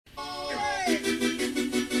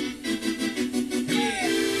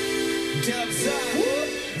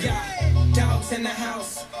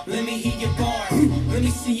house. Let me hear your bars. Let me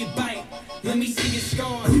see you bite. Let me see your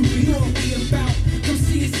scars. You know what we about. Come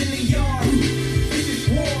see us in the yard. This is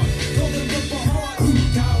war. Golden Ripper hard.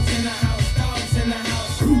 Dogs in the house. Dogs in the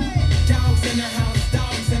house. Dogs in the house.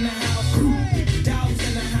 Dogs in the house. Dogs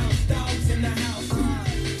in the house. Dogs in the house.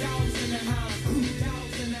 Dogs in the house.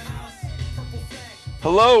 Dogs in the house. Purple flag.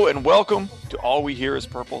 Hello and welcome to All We Hear is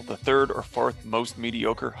Purple, the third or fourth most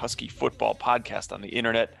mediocre Husky football podcast on the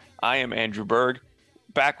internet. I am Andrew Berg.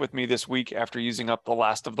 Back with me this week after using up the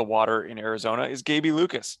last of the water in Arizona is Gaby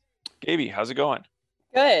Lucas. Gaby, how's it going?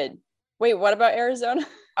 Good. Wait, what about Arizona?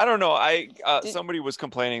 I don't know. Somebody was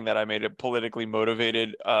complaining that I made a politically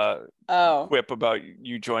motivated quip about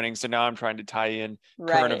you joining, so now I'm trying to tie in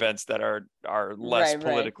current events that are less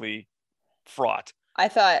politically fraught. I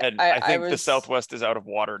thought, and I think the Southwest is out of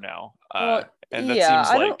water now, and that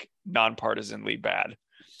seems like nonpartisanly bad.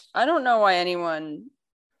 I don't know why anyone.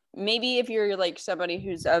 Maybe if you're like somebody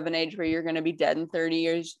who's of an age where you're going to be dead in 30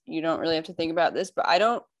 years, you don't really have to think about this. But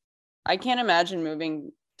I can't imagine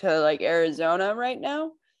moving to like Arizona right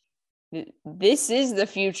now. This is the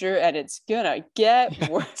future, and it's gonna get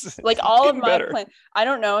worse. Like all of my plans. I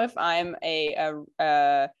don't know if I'm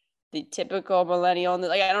the typical millennial.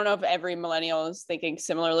 Like, I don't know if every millennial is thinking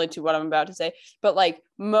similarly to what I'm about to say, but like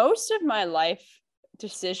most of my life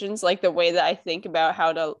decisions, like the way that I think about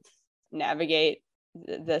how to navigate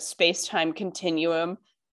the space-time continuum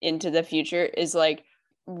into the future is like,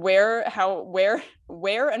 where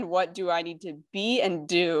and what do I need to be and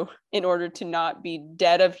do in order to not be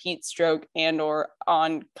dead of heat stroke and or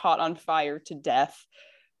caught on fire to death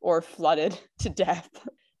or flooded to death.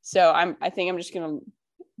 So I think I'm just gonna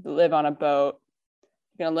live on a boat.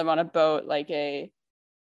 I'm gonna live on a boat like a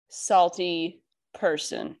salty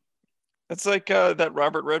person. It's like that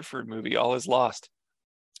Robert Redford movie, All Is Lost,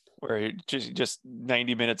 where he just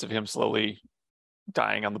 90 minutes of him slowly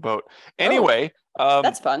dying on the boat. Anyway,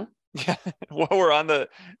 that's fun. Yeah, while we're on the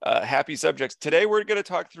happy subjects, today we're going to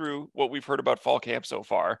talk through what we've heard about fall camp so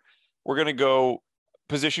far. We're going to go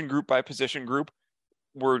position group by position group.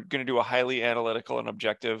 We're going to do a highly analytical and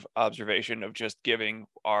objective observation of just giving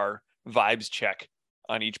our vibes check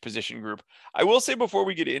on each position group. I will say before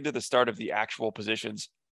we get into the start of the actual positions,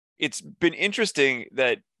 it's been interesting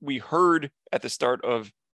that we heard at the start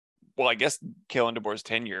of, well, I guess Kalen DeBoer's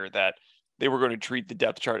tenure, that they were going to treat the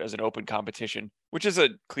depth chart as an open competition, which is a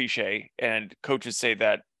cliche. And coaches say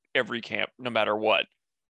that every camp, no matter what.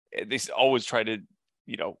 They always try to,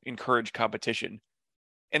 encourage competition.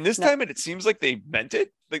 And this time it seems like they meant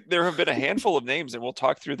it. Like there have been a handful of names, and we'll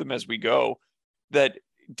talk through them as we go, that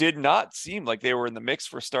did not seem like they were in the mix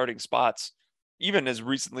for starting spots, even as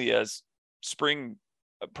recently as spring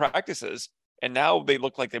practices. And now they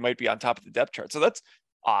look like they might be on top of the depth chart. So that's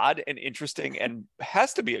odd and interesting and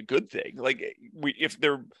has to be a good thing. Like if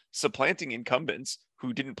they're supplanting incumbents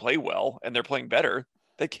who didn't play well and they're playing better,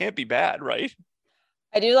 that can't be bad, right?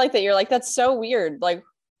 I do like that you're like, that's so weird. Like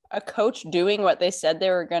a coach doing what they said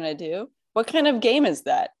they were going to do. What kind of game is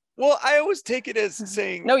that? Well, I always take it as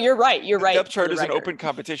saying, no, you're right. You're right. Depth chart is an open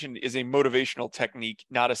competition is a motivational technique,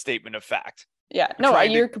 not a statement of fact. Yeah, no,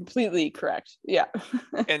 you're completely correct. Yeah.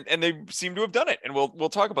 and they seem to have done it. And we'll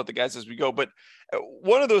talk about the guys as we go. But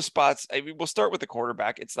one of those spots, we'll start with the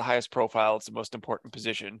quarterback. It's the highest profile. It's the most important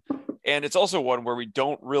position. And it's also one where we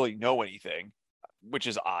don't really know anything, which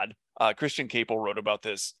is odd. Christian Capel wrote about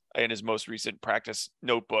this in his most recent practice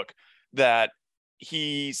notebook, that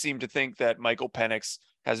he seemed to think that Michael Penix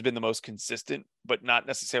has been the most consistent, but not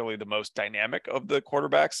necessarily the most dynamic of the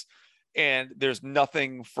quarterbacks. And there's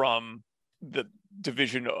nothing from the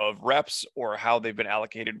division of reps or how they've been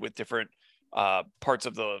allocated with different parts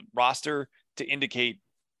of the roster to indicate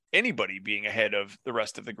anybody being ahead of the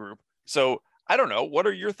rest of the group. So I don't know. What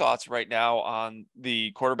are your thoughts right now on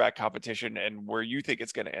the quarterback competition and where you think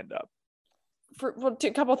it's going to end up?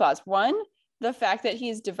 A couple thoughts. One, the fact that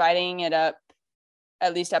he's dividing it up,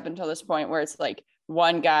 at least up until this point, where it's like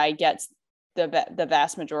one guy gets the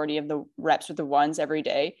vast majority of the reps with the ones every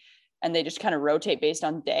day, and they just kind of rotate based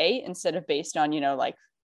on day instead of based on, like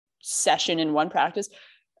session in one practice.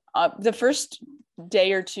 The first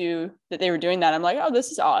day or two that they were doing that, I'm like, oh,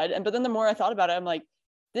 this is odd. But then the more I thought about it, I'm like,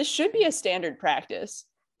 this should be a standard practice.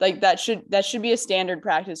 Like that should be a standard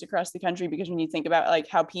practice across the country, because when you think about like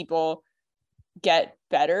how people get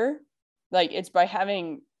better, like it's by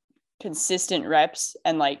having consistent reps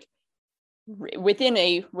and like within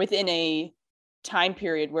a time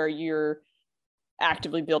period where you're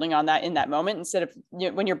actively building on that in that moment, instead of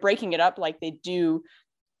when you're breaking it up like they do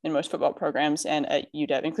in most football programs and at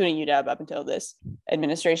UW, including UW up until this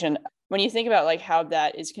administration. When you think about like how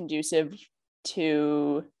that is conducive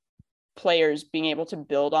to players being able to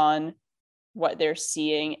build on what they're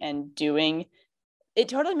seeing and doing, it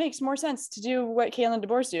totally makes more sense to do what Kalen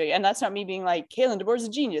DeBoer's doing. And that's not me being like, Kalen DeBoer's a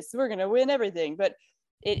genius, we're going to win everything. But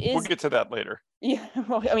it is. We'll get to that later. Yeah.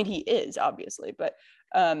 Well, I mean, he is obviously, but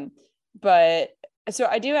so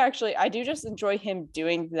I do just enjoy him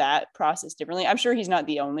doing that process differently. I'm sure he's not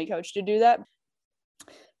the only coach to do that.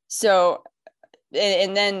 So,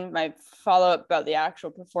 and then my follow-up about the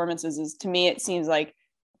actual performances is, to me, it seems like,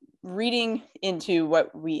 reading into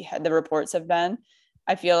what we had, the reports have been,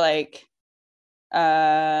 I feel like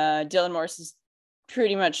Dylan Morris is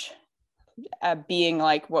pretty much being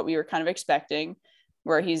like what we were kind of expecting,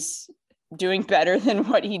 where he's doing better than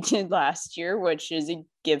what he did last year, which is a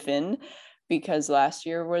given because last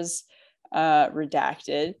year was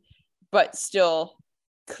redacted, but still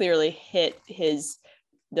clearly hit I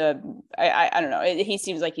don't know. He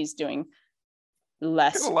seems like he's doing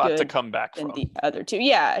less. A lot good to come back than from the other two.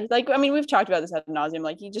 Yeah, like, I mean, we've talked about this ad nauseum.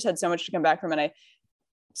 Like, he just had so much to come back from, and it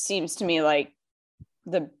seems to me like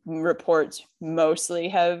the reports mostly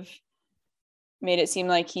have made it seem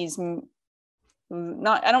like he's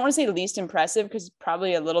not, I don't want to say least impressive, because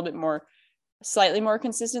probably a little bit more, slightly more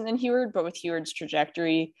consistent than Heward, but with Heward's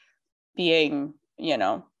trajectory being,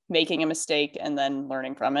 making a mistake and then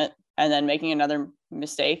learning from it, and then making another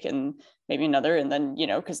mistake and maybe another, and then,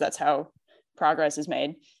 because that's how progress is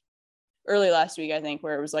made. Early last week, I think,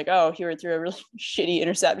 where it was like, oh, Heward threw a really shitty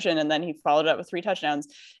interception and then he followed it up with 3 touchdowns.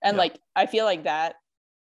 And like, I feel like that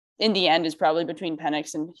in the end is probably between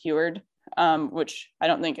Penix and Heward, which I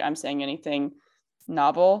don't think I'm saying anything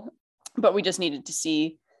novel, but we just needed to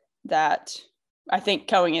see that. I think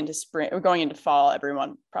going into spring or going into fall,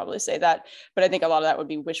 everyone probably say that, but I think a lot of that would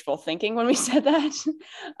be wishful thinking when we said that.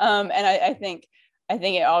 And I think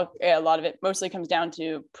a lot of it mostly comes down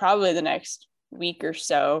to probably the next week or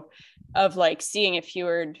so of like seeing if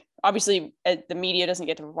Heward, obviously the media doesn't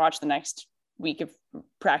get to watch the next week of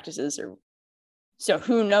practices, or so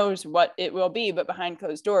who knows what it will be, but behind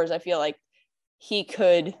closed doors, I feel like he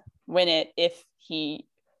could win it if he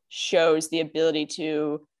shows the ability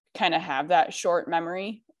to kind of have that short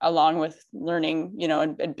memory along with learning,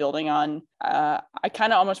 and building on, I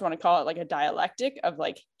kind of almost want to call it like a dialectic of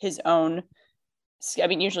like his own. I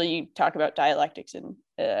mean, usually you talk about dialectics in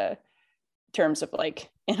terms of like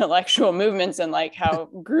intellectual movements and like how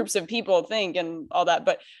groups of people think and all that.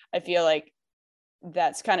 But I feel like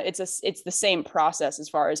that's kind of, it's the same process as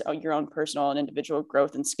far as your own personal and individual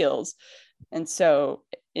growth and skills. And so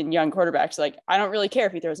in young quarterbacks, like, I don't really care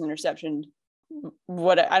if he throws an interception.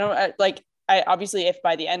 Obviously if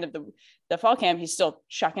by the end of the fall camp, he's still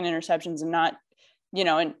chucking interceptions and not,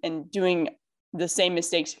 and doing the same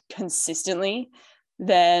mistakes consistently,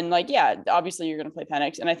 then like, yeah, obviously you're going to play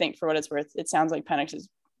Penix. And I think for what it's worth, it sounds like Penix has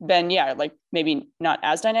been, like maybe not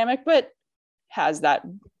as dynamic, but has that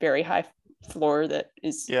very high floor that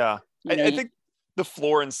is. Yeah. I think the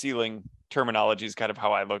floor and ceiling terminology is kind of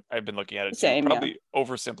how I've been looking at it. Same, probably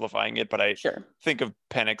oversimplifying it, but I think of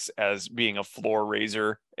Penix as being a floor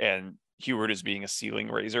raiser and Heward as being a ceiling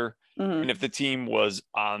raiser. Mm-hmm. And if the team was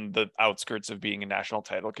on the outskirts of being a national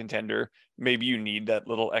title contender, maybe you need that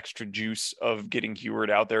little extra juice of getting Heward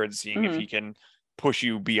out there and seeing if he can push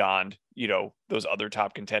you beyond, those other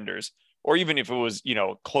top contenders, or even if it was,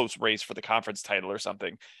 close race for the conference title or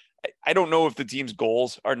something. I don't know if the team's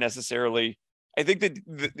goals are necessarily, I think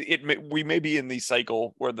that we may be in the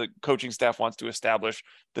cycle where the coaching staff wants to establish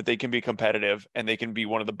that they can be competitive and they can be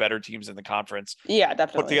one of the better teams in the conference. Yeah,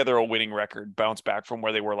 definitely. Put together a winning record, bounce back from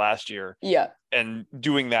where they were last year. Yeah. And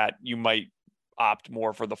doing that, you might opt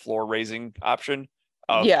more for the floor raising option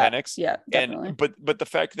of Penix. Yeah, definitely. But the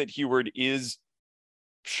fact that Heward is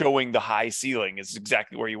showing the high ceiling is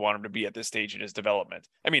exactly where you want him to be at this stage in his development.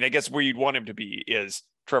 I mean, I guess where you'd want him to be is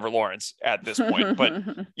Trevor Lawrence at this point, but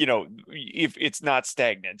if it's not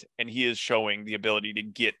stagnant and he is showing the ability to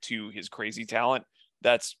get to his crazy talent,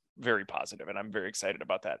 that's very positive, and I'm very excited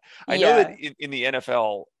about that. I know that in the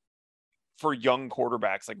NFL, for young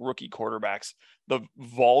quarterbacks, like rookie quarterbacks, the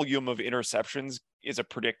volume of interceptions is a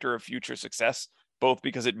predictor of future success, both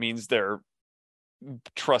because it means they're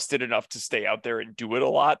trusted enough to stay out there and do it a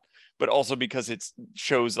lot, but also because it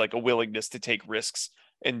shows like a willingness to take risks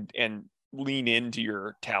and lean into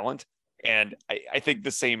your talent. And I think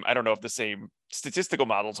the same, I don't know if the same statistical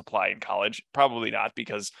models apply in college, probably not,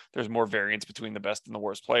 because there's more variance between the best and the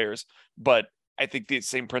worst players. But I think the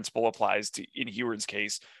same principle applies to in Heward's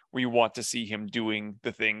case, where you want to see him doing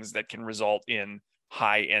the things that can result in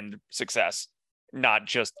high end success, not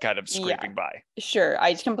just kind of scraping by. Sure.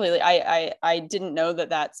 I didn't know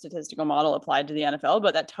that statistical model applied to the NFL,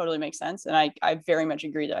 but that totally makes sense. And I very much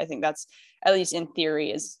agree that I think that's, at least in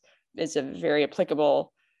theory, is is a very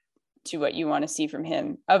applicable to what you want to see from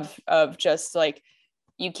him, of just like,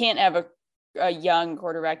 you can't have a young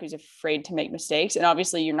quarterback who's afraid to make mistakes. And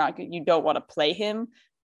obviously you don't want to play him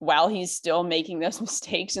while he's still making those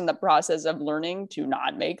mistakes in the process of learning to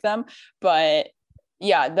not make them. But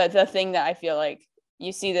yeah, the thing that I feel like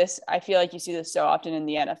you see this so often in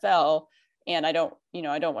the NFL, and I don't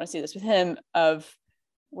want to see this with him, of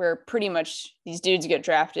where pretty much these dudes get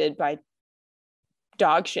drafted by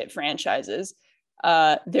dog shit franchises.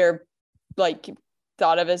 They're like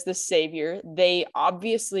thought of as the savior. They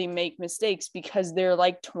obviously make mistakes because they're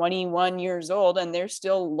like 21 years old and they're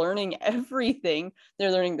still learning everything.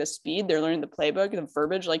 They're learning the speed, they're learning the playbook, the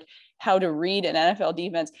verbiage, like how to read an NFL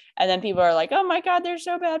defense. And then people are like, oh my God, they're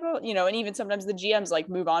so bad. And even sometimes the GMs like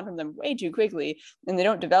move on from them way too quickly, and they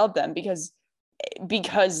don't develop them because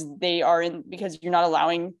you're not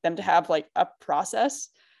allowing them to have like a process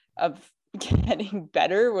of getting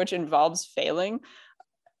better, which involves failing.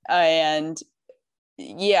 And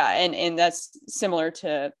that's similar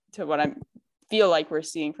to what I feel like we're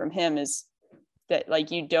seeing from him, is that like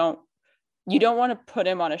you don't want to put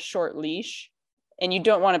him on a short leash, and you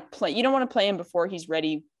don't want to play him before he's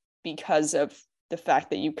ready, because of the fact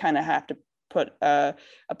that you kind of have to put a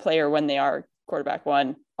player when they are quarterback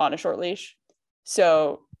one on a short leash.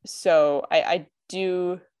 So I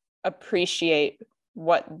do appreciate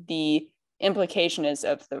what the implication is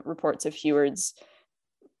of the reports of Huard's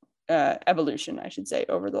evolution, I should say,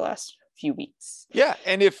 over the last few weeks. Yeah,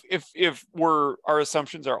 and if our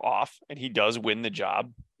assumptions are off and he does win the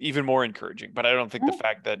job, even more encouraging. But I don't think the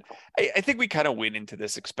fact that I think we kind of went into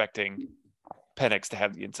this expecting Penix to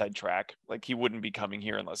have the inside track. Like, he wouldn't be coming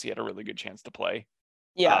here unless he had a really good chance to play.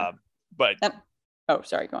 Yeah. But oh,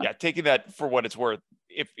 sorry, go on. Yeah, taking that for what it's worth,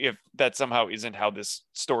 if that somehow isn't how this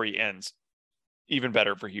story ends, even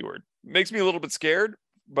better for Huard. Makes me a little bit scared,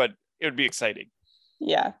 but it would be exciting.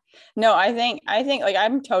 Yeah. No, I think like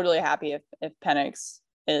I'm totally happy if Penix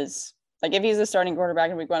is like, if he's the starting quarterback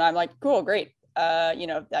in week one, I'm like, cool, great.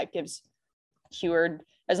 That gives Huard,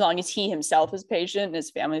 as long as he himself is patient and his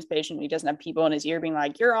family is patient, and he doesn't have people in his ear being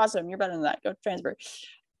like, you're awesome, you're better than that, go transfer.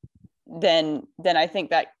 Then I think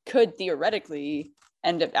that could theoretically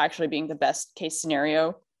end up actually being the best case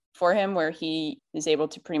scenario for him, where he is able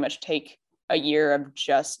to pretty much take a year of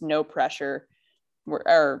just no pressure,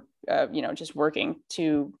 or just working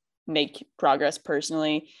to make progress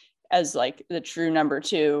personally as like the true number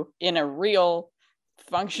two in a real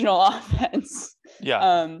functional offense.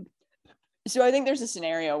 Yeah. So I think there's a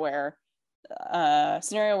scenario where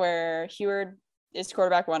Huard is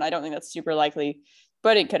quarterback one. I don't think that's super likely,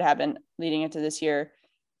 but it could happen leading into this year,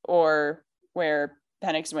 or where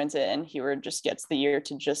Penix wins it and Huard just gets the year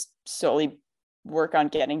to just solely work on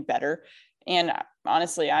getting better. And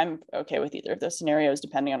honestly, I'm okay with either of those scenarios,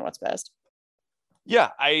 depending on what's best. Yeah,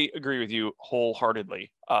 I agree with you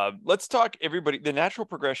wholeheartedly. Let's talk everybody. The natural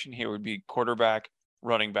progression here would be quarterback,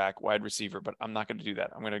 running back, wide receiver, but I'm not going to do that.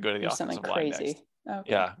 I'm going to go to the offensive line next. Okay.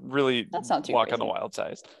 Yeah, really That's not too walk crazy. on the wild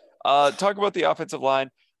side. Talk about the offensive line.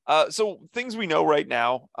 So things we know right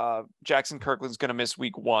now, Jackson Kirkland's going to miss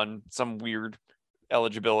week one, some weird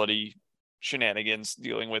eligibility shenanigans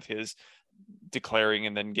dealing with his declaring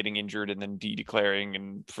and then getting injured and then de-declaring,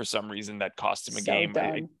 and for some reason that cost him a game.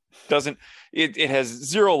 It has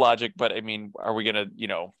zero logic, but I mean, are we gonna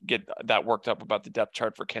get that worked up about the depth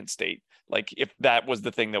chart for Kent State? Like, if that was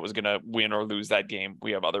the thing that was gonna win or lose that game,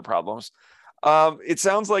 we have other problems. It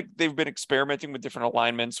sounds like they've been experimenting with different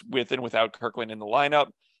alignments with and without Kirkland in the lineup.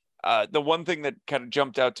 The one thing that kind of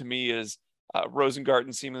jumped out to me is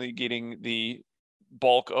Rosengarten seemingly getting the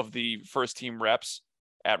bulk of the first team reps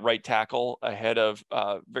at right tackle ahead of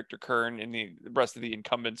Victor Kern and the rest of the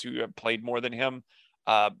incumbents who have played more than him,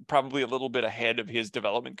 probably a little bit ahead of his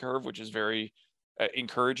development curve, which is very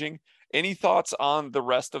encouraging. Any thoughts on the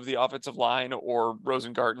rest of the offensive line, or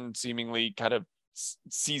Rosengarten seemingly kind of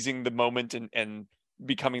seizing the moment and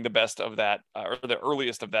becoming the best of that, or the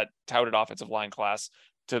earliest of that touted offensive line class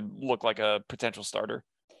to look like a potential starter?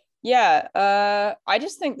 Yeah, I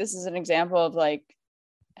just think this is an example of like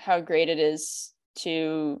how great it is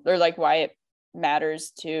to, or like why it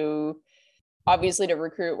matters to, obviously to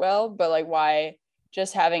recruit well, but like why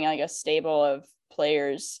just having like a stable of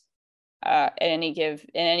players in any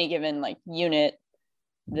given like unit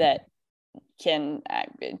that can,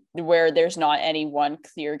 where there's not any one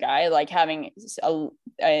clear guy, like having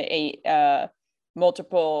a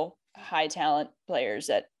multiple high talent players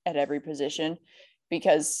at every position,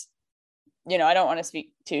 because I don't want to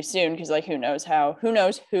speak too soon, because like who knows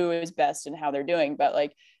who is best and how they're doing, but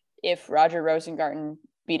like if Roger Rosengarten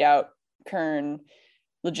beat out Kern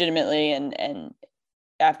legitimately and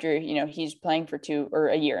after, he's playing for 2 or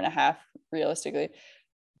a year and a half, realistically.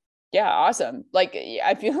 Yeah, awesome. Like,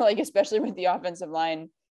 I feel like, especially with the offensive line,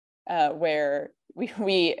 where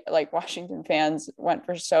we like Washington fans went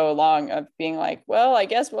for so long of being like, well, I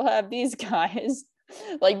guess we'll have these guys,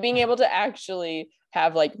 like being able to actually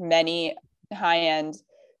have like many high-end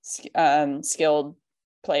skilled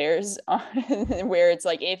players where it's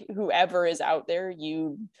like, if whoever is out there,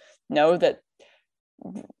 that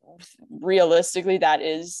realistically that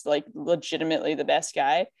is like legitimately the best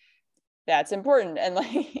guy. That's important. And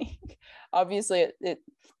like, obviously it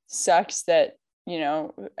sucks that,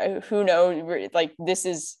 who knows, like this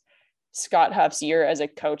is Scott Huff's year as a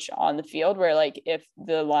coach on the field, where like if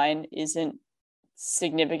the line isn't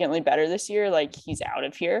significantly better this year, like he's out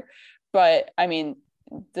of here. But I mean,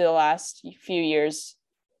 the last few years,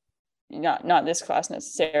 not this class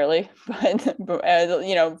necessarily,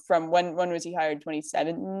 but from when was he hired?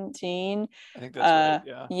 2017. I think that's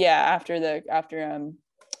right. Yeah. After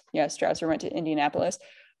Strausser went to Indianapolis,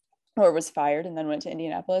 or was fired and then went to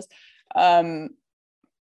Indianapolis.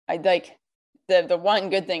 I like the one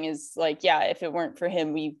good thing is like, yeah, if it weren't for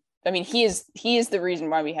him, he is the reason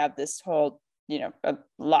why we have this whole, a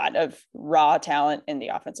lot of raw talent in the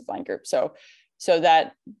offensive line group. So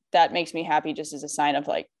that makes me happy, just as a sign of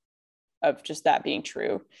like, of just that being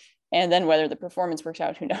true. And then whether the performance works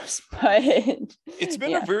out, who knows? But it's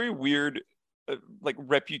been a very weird, like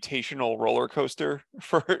reputational roller coaster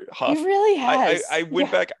for Huff. It really has. I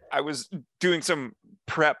went back. I was doing some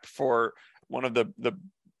prep for one of the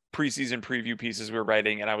preseason preview pieces we were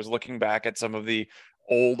writing, and I was looking back at some of the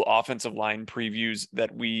old offensive line previews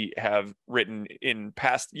that we have written in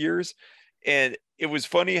past years. And it was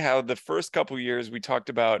funny how the first couple of years we talked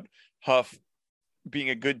about Huff being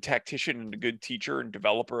a good tactician and a good teacher and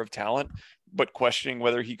developer of talent, but questioning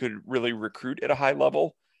whether he could really recruit at a high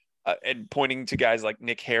level, and pointing to guys like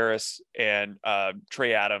Nick Harris and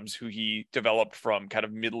Trey Adams, who he developed from kind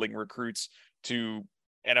of middling recruits to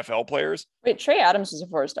NFL players. Wait, Trey Adams was a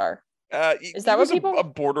 4-star. Is that what people? A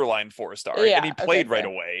borderline 4-star, yeah, and he played right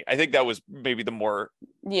away. I think that was maybe the more.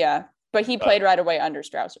 Yeah, but he played right away under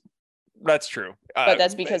Strausser. That's true. But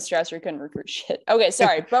that's because Strausser couldn't recruit shit. Okay,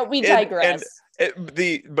 sorry, but we digress.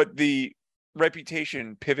 The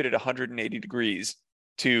reputation pivoted 180 degrees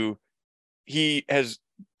to he has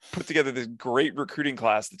put together this great recruiting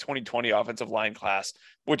class, the 2020 offensive line class,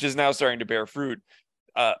 which is now starting to bear fruit.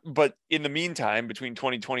 But in the meantime, between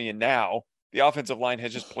 2020 and now, the offensive line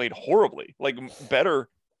has just played horribly, like better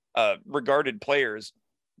regarded players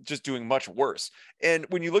just doing much worse. And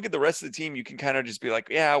when you look at the rest of the team, you can kind of just be like,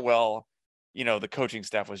 yeah, well, the coaching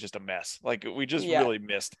staff was just a mess. Like we just really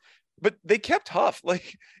missed, but they kept Huff.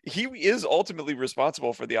 Like he is ultimately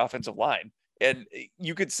responsible for the offensive line. And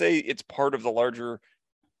you could say it's part of the larger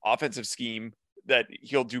offensive scheme that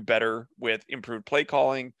he'll do better with improved play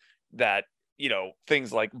calling, that,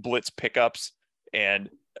 things like blitz pickups and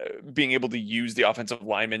being able to use the offensive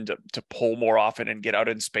lineman to pull more often and get out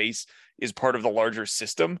in space is part of the larger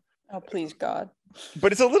system. Oh, please God.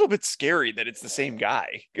 But it's a little bit scary that it's the same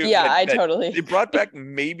guy. Yeah, totally. They brought back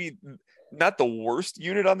maybe not the worst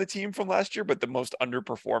unit on the team from last year, but the most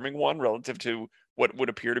underperforming one relative to what would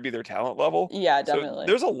appear to be their talent level. Yeah, definitely. So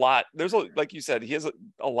there's a lot. Like you said, he has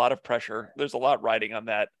a lot of pressure. There's a lot riding on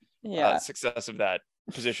that success of that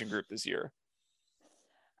position group this year.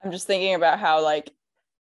 I'm just thinking about how like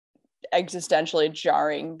existentially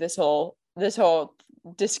jarring this whole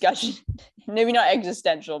discussion, maybe not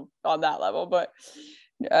existential on that level, but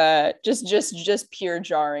just pure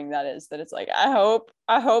jarring that it's like, I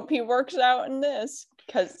hope he works out in this,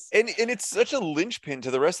 because and it's such a linchpin to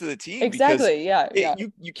the rest of the team. Exactly.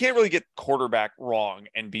 You can't really get quarterback wrong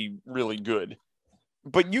and be really good,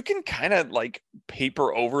 but you can kind of like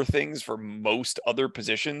paper over things for most other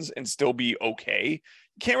positions and still be okay.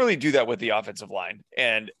 You can't really do that with the offensive line,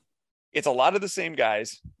 and it's a lot of the same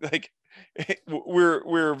guys. Like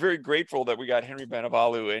we're very grateful that we got Henry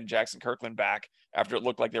Banavalu and Jackson Kirkland back after it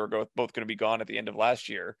looked like they were both going to be gone at the end of last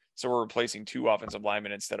year. So we're replacing 2 offensive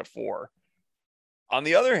linemen instead of 4. On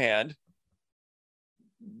the other hand,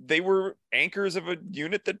 they were anchors of a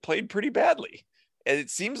unit that played pretty badly. And it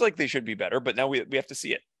seems like they should be better, but now we have to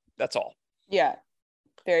see it. That's all. Yeah,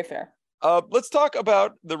 very fair. Let's talk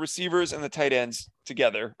about the receivers and the tight ends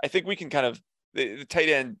together. I think we can kind of, the tight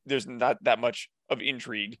end, there's not that much of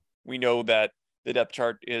intrigue. We know that the depth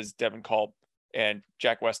chart is Devin Culp and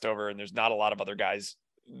Jack Westover, and there's not a lot of other guys'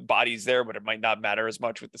 bodies there, but it might not matter as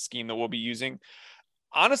much with the scheme that we'll be using.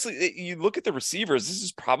 Honestly, you look at the receivers, this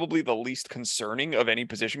is probably the least concerning of any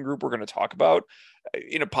position group we're going to talk about.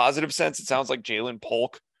 In a positive sense, it sounds like Jalen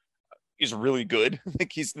Polk is really good.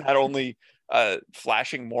 Like he's not only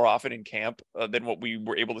flashing more often in camp than what we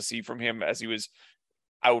were able to see from him as he was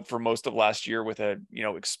out for most of last year with a,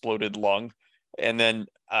 exploded lung. And then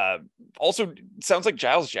also sounds like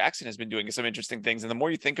Giles Jackson has been doing some interesting things. And the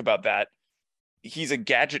more you think about that, he's a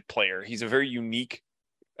gadget player. He's a very unique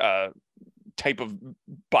type of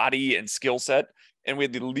body and skill set. And we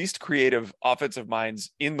had the least creative offensive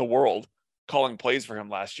minds in the world calling plays for him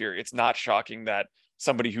last year. It's not shocking that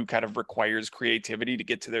somebody who kind of requires creativity to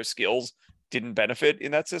get to their skills didn't benefit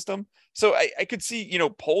in that system. So I could see,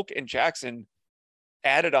 Polk and Jackson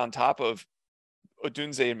added on top of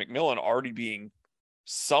Odunze and McMillan already being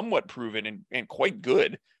somewhat proven and quite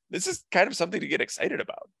good. This is kind of something to get excited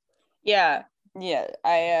about. Yeah.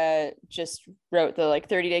 I just wrote the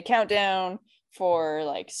 30-day countdown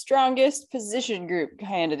for strongest position group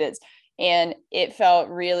candidates. And it felt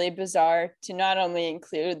really bizarre to not only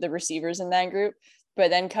include the receivers in that group, but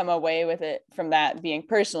then come away with it from that being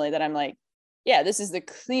personally that I'm yeah, this is the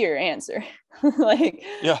clear answer.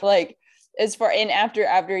 As far in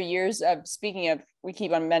after years of speaking of, we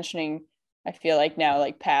keep on mentioning, I feel like now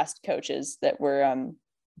past coaches that were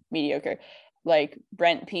mediocre, like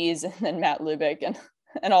Brent Pease and then Matt Lubick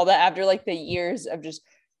and all that, after the years of just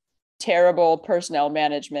terrible personnel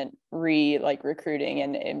management, recruiting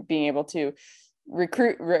and being able to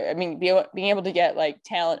recruit, being able to get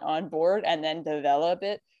talent on board and then develop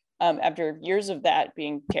it after years of that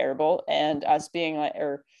being terrible, and us being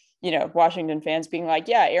Washington fans being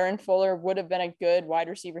yeah, Aaron Fuller would have been a good wide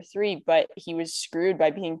receiver 3, but he was screwed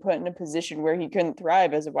by being put in a position where he couldn't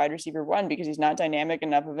thrive as a wide receiver 1 because he's not dynamic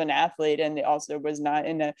enough of an athlete, and he also was not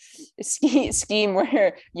in a scheme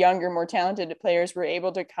where younger, more talented players were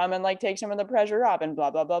able to come and take some of the pressure off and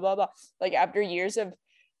blah blah blah blah blah. After years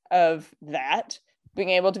of that, being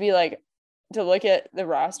able to be to look at the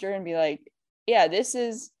roster and be yeah, this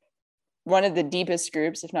is one of the deepest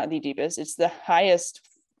groups, if not the deepest. It's the highest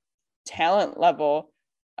talent level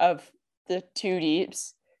of the two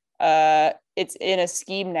deeps. It's in a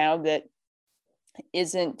scheme now that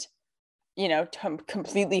isn't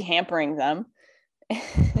completely hampering them.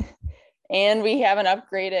 And we have an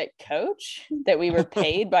upgraded coach that we were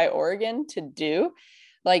paid by Oregon to do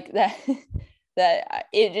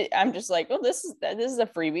I'm just well, this is a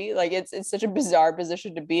freebie. It's such a bizarre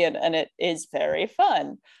position to be in, and it is very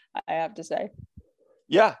fun, I have to say.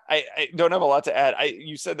 Yeah, I don't have a lot to add.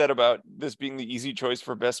 You said that about this being the easy choice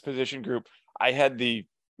for best position group. I had the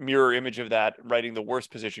mirror image of that writing the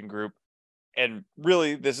worst position group. And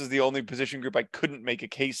really, this is the only position group I couldn't make a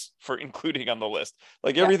case for including on the list.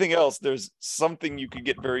 Everything else, there's something you could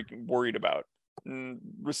get very worried about.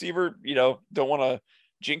 Receiver, don't want to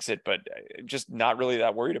jinx it, but just not really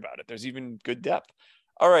that worried about it. There's even good depth.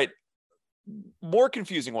 All right, more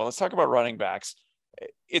confusing one. Let's talk about running backs.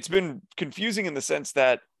 It's been confusing in the sense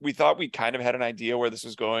that we thought we kind of had an idea where this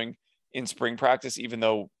was going in spring practice, even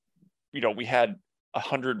though, we had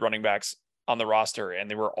 100 running backs on the roster and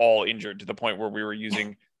they were all injured to the point where we were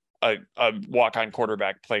using a walk-on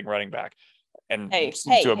quarterback playing running back. And hey,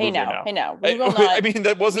 now. We will not.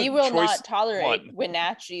 That wasn't. We will not tolerate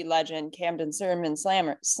Wenatchee legend Camden Sermon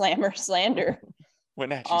slammer slander.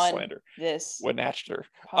 Wenatchee slander. This Wenatcher.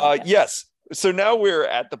 Yes. So now we're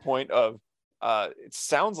at the point of. It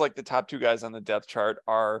sounds like the top 2 guys on the depth chart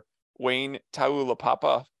are Wayne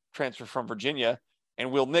Taulapapa, transfer from Virginia,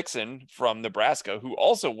 and Will Nixon from Nebraska, who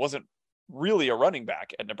also wasn't really a running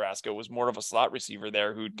back at Nebraska, was more of a slot receiver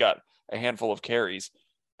there who'd got a handful of carries.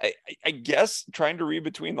 I guess trying to read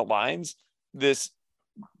between the lines, this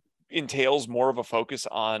entails more of a focus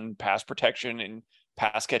on pass protection and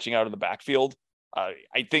pass catching out of the backfield. I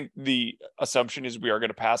think the assumption is we are going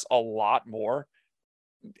to pass a lot more.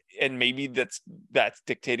 And maybe that's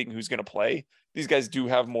dictating who's going to play. These guys do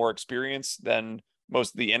have more experience than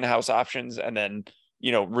most of the in-house options. And then,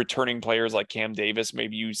 returning players like Cam Davis,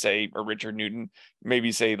 maybe you say, or Richard Newton,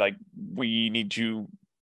 maybe say we need to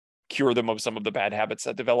cure them of some of the bad habits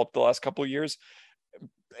that developed the last couple of years.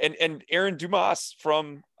 And Aaron Dumas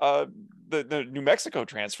from the New Mexico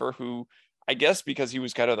transfer, who I guess because he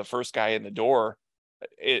was kind of the first guy in the door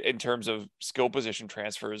in terms of skill position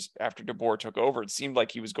transfers after DeBoer took over, it seemed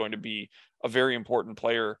like he was going to be a very important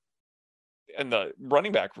player in the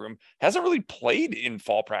running back room, hasn't really played in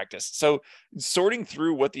fall practice. So sorting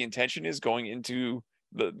through what the intention is going into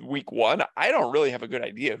the week 1, I don't really have a good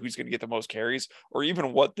idea who's going to get the most carries or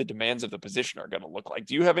even what the demands of the position are going to look like.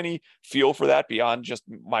 Do you have any feel for that beyond just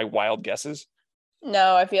my wild guesses?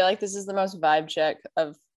 No, I feel like this is the most vibe check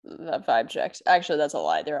of the vibe checks. Actually, that's a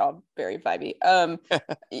lie. They're all very vibey.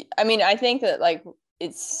 I think that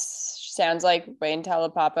it sounds like Wayne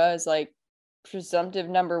Talapapa is presumptive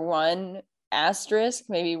number 1 asterisk,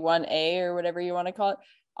 maybe 1A or whatever you want to call it.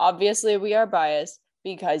 Obviously, we are biased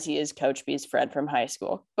because he is Coach B's friend from high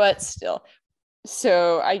school, but still.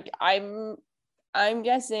 So I'm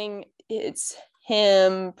guessing it's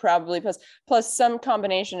him probably plus some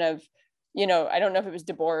combination of, I don't know if it was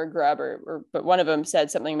DeBoer or Grubb but one of them said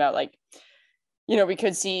something about like, we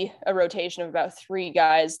could see a rotation of about 3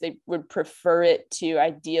 guys. They would prefer it to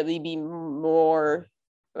ideally be more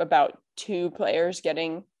about 2 players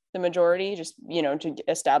getting the majority, just, to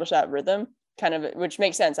establish that rhythm kind of, which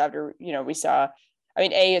makes sense after, we saw,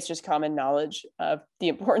 it's just common knowledge of the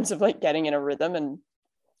importance of like getting in a rhythm and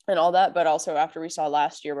all that. But also after we saw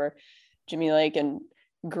last year where Jimmy Lake and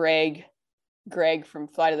Greg from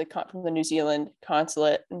from the New Zealand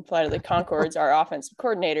consulate and Flight of the Concords, our offensive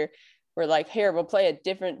coordinator, were like, here, we'll play a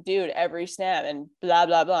different dude every snap and blah,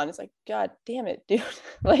 blah, blah. And it's like, God damn it, dude.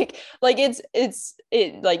 like it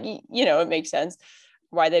makes sense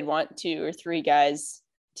why they'd want 2 or 3 guys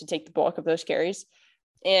to take the bulk of those carries.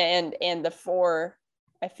 And the 4,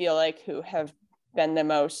 I feel like, who have been the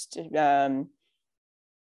most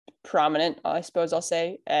prominent, I suppose I'll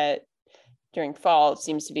say, during fall,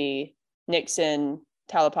 seems to be Nixon,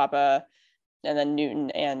 Talapapa, and then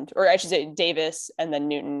Newton, or I should say Davis, and then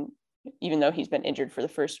Newton, even though he's been injured for the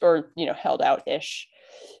first, or, held out-ish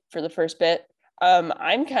for the first bit.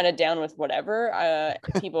 I'm kind of down with whatever.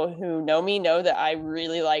 People who know me know that I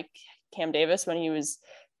really like Cam Davis when he was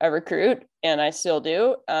a recruit, and I still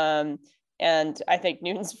do. And I think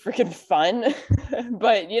Newton's freaking fun.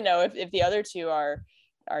 But, if the other 2 are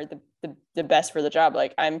the best for the job,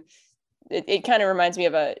 like it kind of reminds me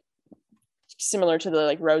of a similar to the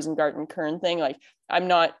like Rosengarten Kern thing. Like, I'm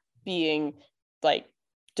not being like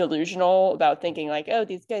delusional about thinking like, oh,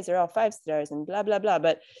 these guys are all 5 stars and blah, blah, blah.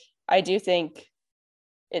 But I do think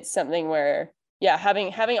it's something where, yeah,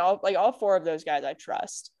 having all 4 of those guys I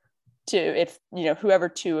trust to, if, whoever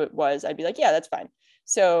 2 it was, I'd be like, yeah, that's fine.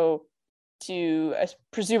 So to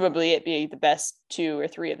presumably it be the best 2 or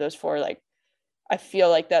 3 of those 4, like, I feel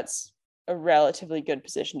like that's a relatively good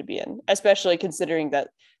position to be in, especially considering that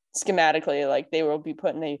schematically, like, they will be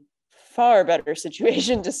put in a far better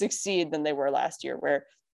situation to succeed than they were last year, where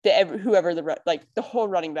the whole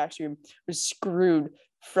running backs room was screwed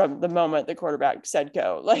from the moment the quarterback said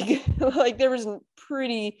go. Like there was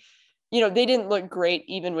pretty, they didn't look great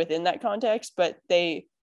even within that context, but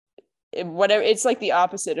it's like the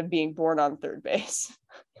opposite of being born on third base.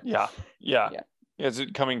 Yeah. Is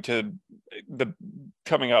it coming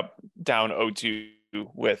up down 0-2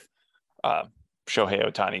 with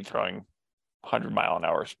Shohei Ohtani throwing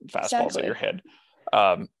 100-mile-an-hour fastballs at your head?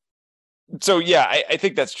 So yeah, I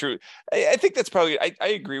think that's true. I think that's probably, I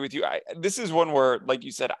agree with you. This is one where, like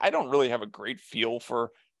you said, I don't really have a great feel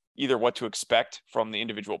for either what to expect from the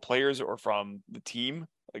individual players or from the team,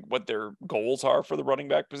 like what their goals are for the running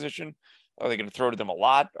back position. Are they going to throw to them a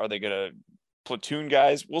lot? Are they going to platoon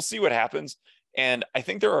guys? We'll see what happens. And I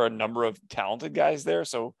think there are a number of talented guys there.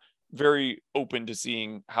 So very open to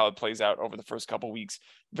seeing how it plays out over the first couple of weeks.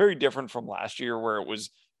 Very different from last year, where it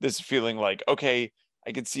was this feeling like, okay,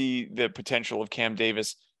 I could see the potential of Cam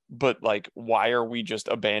Davis, but like, why are we just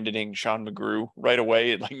abandoning Sean McGrew right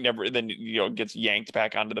away? Like, never, then, gets yanked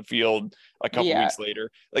back onto the field a couple weeks later.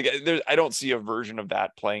 Like, I don't see a version of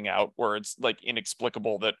that playing out where it's like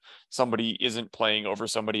inexplicable that somebody isn't playing over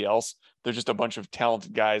somebody else. They're just a bunch of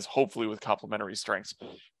talented guys, hopefully with complementary strengths.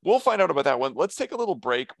 We'll find out about that one. Let's take a little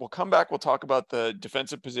break. We'll come back. We'll talk about the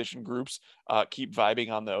defensive position groups, keep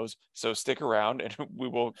vibing on those. So stick around and we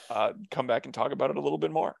will come back and talk about it a little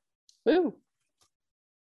bit more. Woo.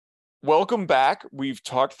 Welcome back. We've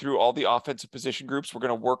talked through all the offensive position groups. We're going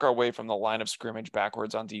to work our way from the line of scrimmage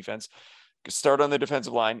backwards on defense. Start on the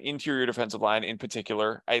defensive line, interior defensive line in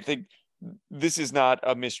particular. I think this is not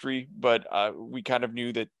a mystery, but we kind of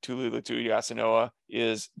knew that Tuli Tuiasonoa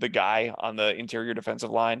is the guy on the interior defensive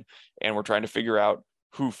line, and we're trying to figure out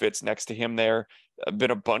who fits next to him there. Been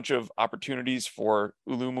a bunch of opportunities for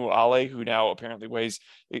Ulumu Ale, who now apparently weighs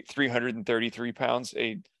 333 pounds,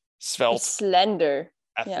 a svelte, slender,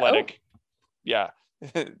 athletic. Yeah.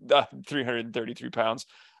 333 pounds.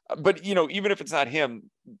 But, even if it's not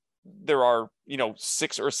him, there are,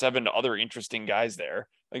 6 or 7 other interesting guys there,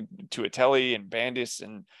 like Tuateli and Bandis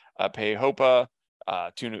and Pehopa,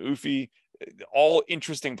 Tuna Ufi, all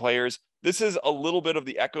interesting players. This is a little bit of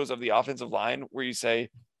the echoes of the offensive line where you say,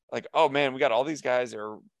 like, oh man, we got all these guys.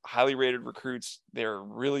 They're highly rated recruits. They're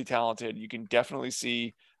really talented. You can definitely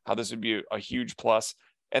see how this would be a huge plus.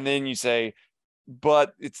 And then you say,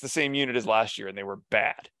 but it's the same unit as last year and they were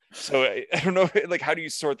bad. So I don't know, like, how do you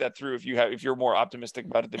sort that through? If you're more optimistic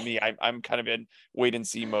about it than me, I'm kind of in wait and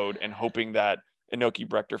see mode and hoping that Inoki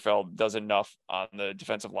Brechterfeld does enough on the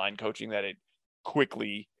defensive line coaching that it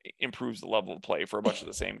quickly improves the level of play for a bunch of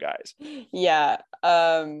the same guys. Yeah.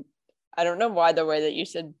 I don't know why the way that you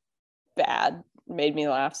said bad made me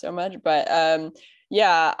laugh so much, but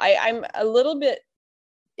yeah, I'm a little bit,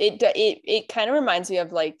 it kind of reminds me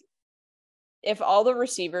of like if all the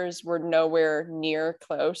receivers were nowhere near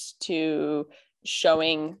close to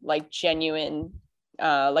showing like genuine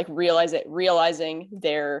like realizing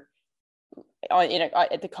their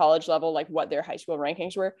at the college level, like what their high school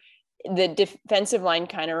rankings were. The defensive line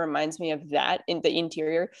kind of reminds me of that in the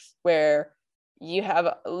interior, where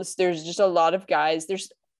there's just a lot of guys.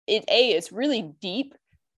 It's really deep,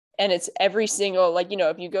 and it's every single, like,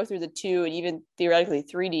 if you go through the 2 and even theoretically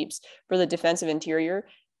 3 deeps for the defensive interior,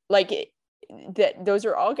 like those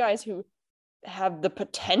are all guys who have the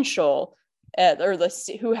potential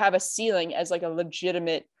who have a ceiling as like a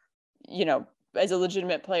legitimate, as a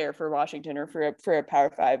legitimate player for Washington or for a Power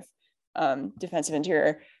 5 defensive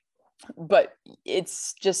interior. But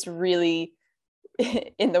it's just really,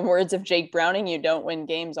 in the words of Jake Browning, you don't win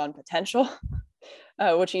games on potential,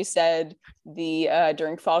 which he said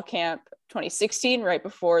during fall camp 2016, right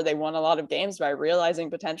before they won a lot of games by realizing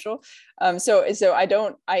potential. So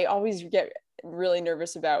I always get really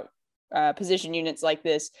nervous about position units like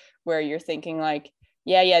this, where you're thinking like,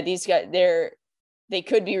 yeah, these guys, they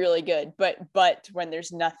could be really good, but when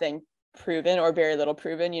there's nothing proven or very little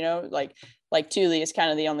proven, like Thule is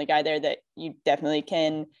kind of the only guy there that you definitely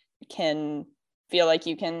can feel like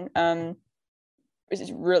you can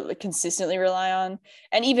really consistently rely on.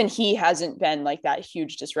 And even he hasn't been like that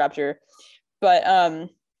huge disruptor. But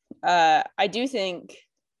I do think,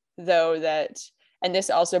 though, that, and this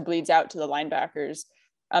also bleeds out to the linebackers,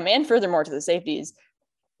 and furthermore to the safeties,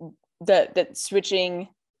 that switching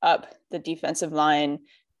up the defensive line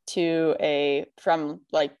from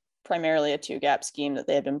like primarily a 2-gap scheme that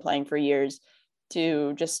they have been playing for years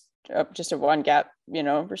to just a 1-gap,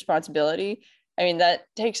 responsibility. I mean, that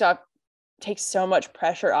takes so much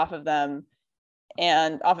pressure off of them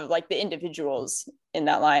and off of like the individuals in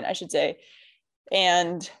that line, I should say.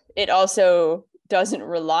 And it also doesn't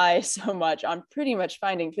rely so much on pretty much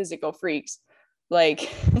finding physical freaks, like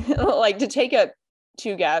like to take up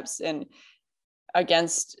 2 gaps and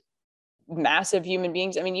against massive human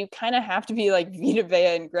beings. I mean, you kind of have to be like Vita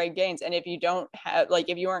Vea and Greg Gaines. And if you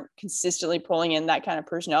if you aren't consistently pulling in that kind of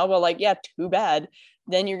personnel, well, like, yeah, too bad.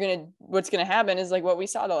 Then what's going to happen is like what we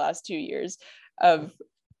saw the last 2 years of,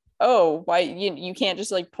 why you can't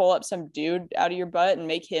just like pull up some dude out of your butt and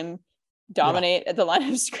make him dominate at the line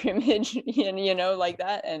of scrimmage, and like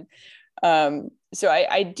that. And so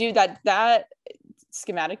I do that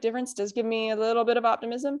schematic difference does give me a little bit of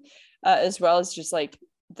optimism, as well as just like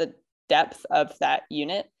the depth of that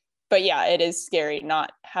unit. But yeah, it is scary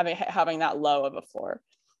not having that low of a floor.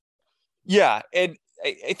 Yeah, and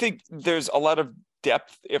I think there's a lot of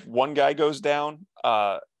depth if one guy goes down,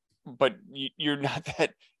 but you're not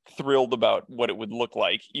that thrilled about what it would look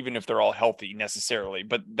like, even if they're all healthy necessarily.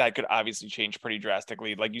 But that could obviously change pretty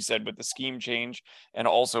drastically, like you said, with the scheme change, and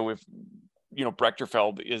also if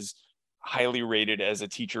Brechterfeld is highly rated as a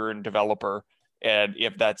teacher and developer, and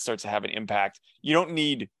if that starts to have an impact, you don't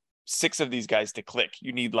need 6 of these guys to click.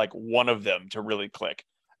 You need like one of them to really click.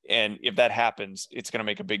 And if that happens, it's going to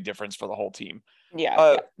make a big difference for the whole team.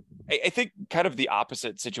 Yeah. I think kind of the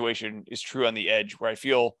opposite situation is true on the edge, where I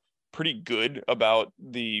feel pretty good about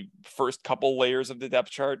the first couple layers of the depth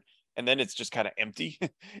chart. And then it's just kind of empty.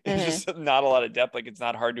 It's just not a lot of depth. Like, it's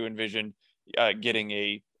not hard to envision getting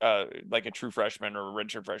a true freshman or a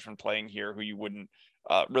redshirt freshman playing here who you wouldn't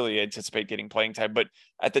really anticipate getting playing time. But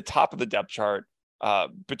at the top of the depth chart,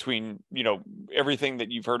 between everything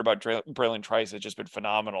that you've heard about Braylon Trice has just been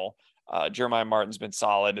phenomenal. Jeremiah Martin's been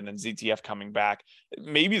solid, and then ZTF coming back.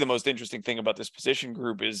 Maybe the most interesting thing about this position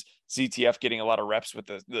group is ZTF getting a lot of reps with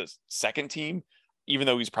the second team, even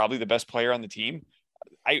though he's probably the best player on the team.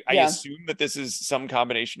 I assume that this is some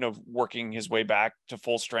combination of working his way back to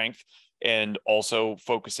full strength and also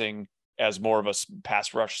focusing as more of a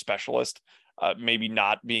pass rush specialist, maybe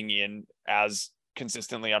not being in as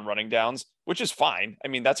consistently on running downs, which is fine. I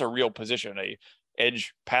mean, that's a real position, a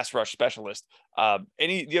edge pass rush specialist. Do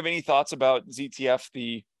you have any thoughts about ZTF,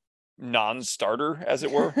 the non-starter, as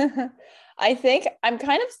it were? I think I'm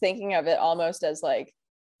kind of thinking of it almost as like,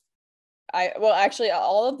 actually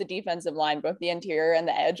all of the defensive line, both the interior and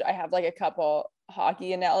the edge, I have like a couple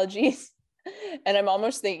hockey analogies. And I'm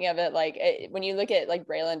almost thinking of it like when you look at like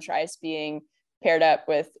Braylon Trice being paired up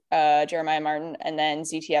with Jeremiah Martin, and then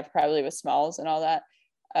ZTF probably with Smalls and all that,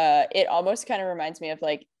 it almost kind of reminds me of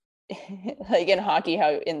like like in hockey,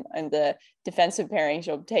 how in the defensive pairings,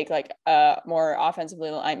 you'll take like a more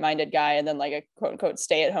offensively minded guy and then like a quote unquote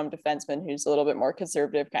stay at home defenseman who's a little bit more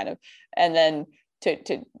conservative kind of, and then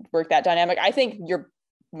to work that dynamic. I think you're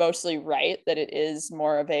mostly right that it is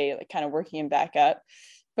more of a like kind of working him back up,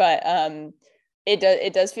 but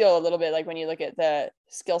it does feel a little bit like when you look at the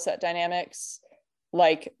skill set dynamics,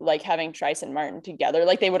 like having Trice and Martin together,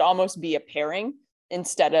 like they would almost be a pairing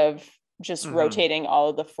instead of just rotating all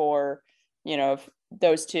of the four, you know,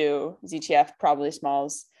 those two, ZTF, probably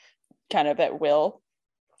Smalls, kind of at will.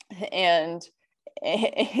 And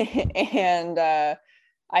I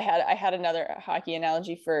had another hockey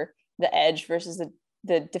analogy for the edge versus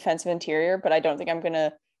the defensive interior, but I don't think I'm going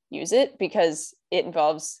to use it because it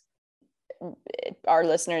involves our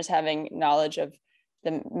listeners having knowledge of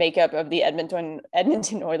the makeup of the Edmonton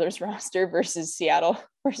Oilers roster versus Seattle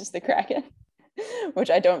versus the Kraken, which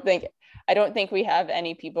I don't think we have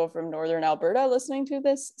any people from Northern Alberta listening to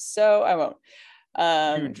this, so I won't.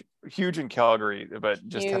 Huge in Calgary, but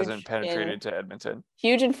just hasn't penetrated to Edmonton.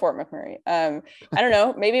 Huge in Fort McMurray. I don't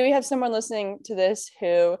know. Maybe we have someone listening to this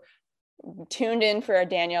who tuned in for a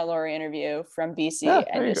Danielle Laurie interview from BC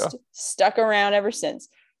and just stuck around ever since.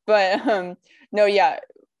 But no, yeah,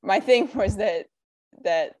 my thing was that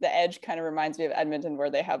the edge kind of reminds me of Edmonton, where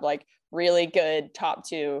they have like really good top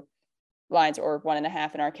two lines, or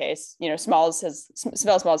 1.5 in our case. You know, Smalls has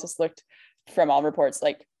looked, from all reports,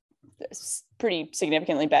 like pretty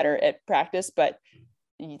significantly better at practice, but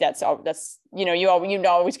that's you know, you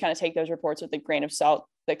always kind of take those reports with a grain of salt,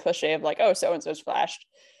 the cliche of like, oh, so and so's flashed,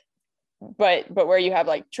 but where you have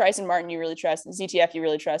like Trice and Martin you really trust, and ZTF you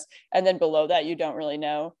really trust, and then below that you don't really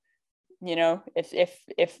know, you know,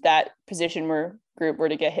 if that position group were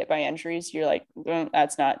to get hit by injuries, you're like,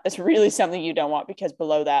 that's really something you don't want, because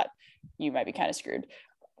below that you might be kind of screwed.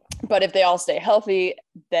 But if they all stay healthy,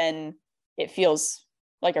 then it feels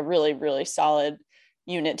like a really, really solid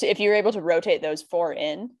unit. If you're able to rotate those four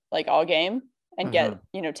in like all game and get,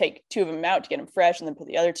 you know, take two of them out to get them fresh and then put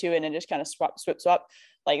the other two in and just kind of swap,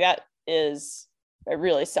 like that is a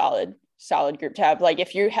really solid group to have. Like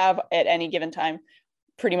if you have at any given time,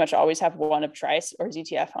 pretty much always have one of Trice or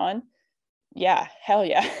ZTF on. Yeah. Hell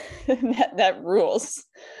yeah. that rules.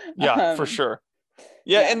 Yeah, for sure.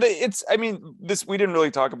 Yeah. And we didn't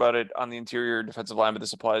really talk about it on the interior defensive line, but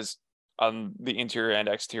this applies on the interior and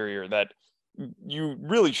exterior, that you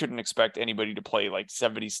really shouldn't expect anybody to play like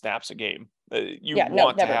 70 snaps a game. You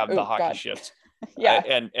want to have the hockey shifts. Yeah.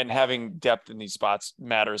 And having depth in these spots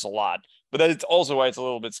matters a lot. But that's also why it's a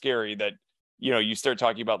little bit scary that, you know, you start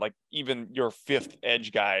talking about like even your fifth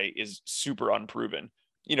edge guy is super unproven.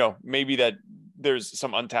 You know, maybe that there's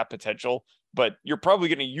some untapped potential, but you're probably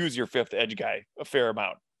going to use your fifth edge guy a fair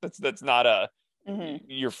amount. That's not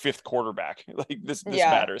your fifth quarterback. Like this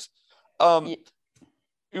matters.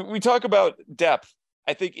 We talk about depth.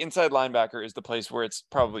 I think inside linebacker is the place where it's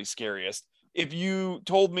probably scariest. If you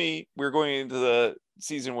told me we were going into the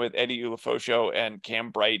season with Eddie Ulofoshio and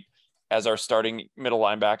Cam Bright as our starting middle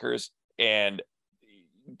linebackers and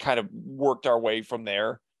kind of worked our way from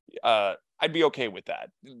there, I'd be okay with that.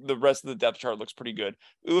 The rest of the depth chart looks pretty good.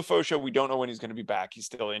 Ulofoshio, we don't know when he's going to be back. He's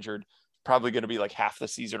still injured, probably going to be like half the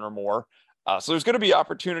season or more. So there's going to be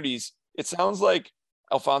opportunities. It sounds like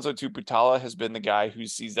Alfonso Tuputala has been the guy who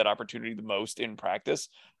sees that opportunity the most in practice.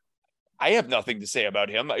 I have nothing to say about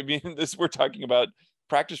him. I mean, we're talking about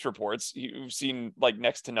practice reports. You've seen like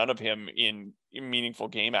next to none of him in meaningful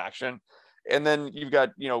game action. And then you've got,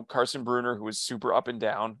 you know, Carson Bruner, who was super up and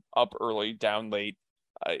down, up early, down late,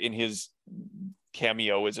 in his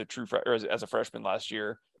cameo as a freshman last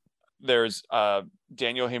year. There's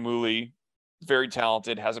Daniel Heimuli, very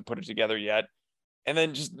talented, hasn't put it together yet. And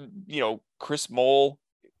then just, you know, Chris Mole,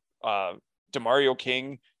 DeMario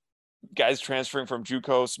King, guys transferring from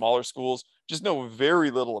JUCO, smaller schools, just know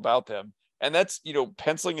very little about them. And that's, you know,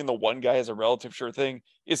 penciling in the one guy as a relative sure thing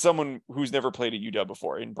is someone who's never played at UW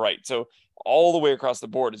before in Bright. So all the way across the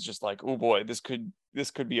board is just like, oh boy, this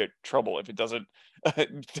could be a trouble if it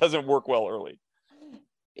doesn't work well early.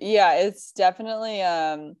 Yeah, it's definitely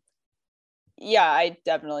I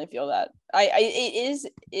definitely feel that. It is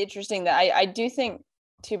interesting that I do think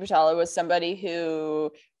Tuputala was somebody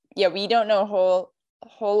who, we don't know a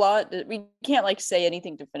whole lot. We can't like say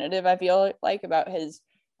anything definitive, I feel like, about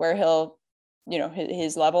where he'll, you know,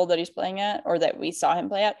 his level that he's playing at, or that we saw him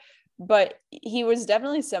play at. But he was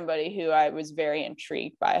definitely somebody who I was very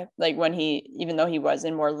intrigued by, like when even though he was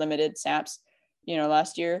in more limited snaps, you know,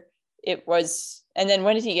 last year, it was. And then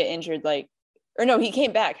when did he get injured? Like, or no, he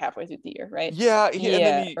came back halfway through the year, right? Yeah.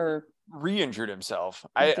 re-injured himself.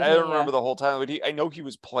 Did I he? don't remember Yeah. the whole time, but I know he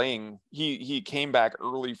was playing. He came back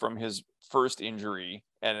early from his first injury,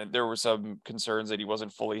 and there were some concerns that he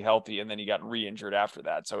wasn't fully healthy, and then he got re-injured after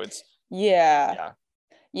that. So it's Yeah.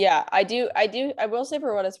 yeah, Yeah. I will say,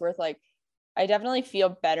 for what it's worth, like, I definitely feel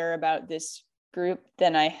better about this group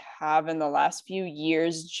than I have in the last few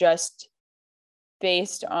years, just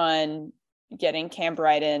based on getting Cam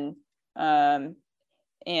Brighton, and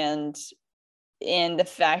the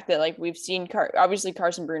fact that, like, we've seen obviously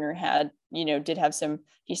Carson Bruner did have some,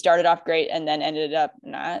 he started off great and then ended up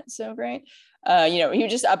not so great. He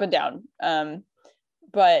was just up and down.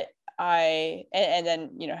 But and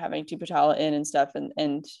then, having Tupatala in and stuff,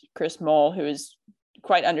 and Chris Moll, who is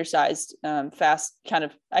quite undersized, fast, kind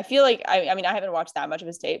of, I feel like, I mean, I haven't watched that much of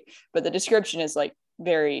his tape, but the description is like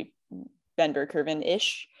very Ben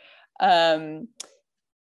Burkervin-ish. I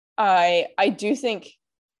do think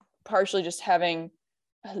partially just having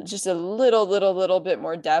just a little bit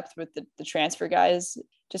more depth with the transfer guys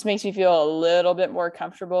just makes me feel a little bit more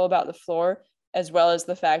comfortable about the floor, as well as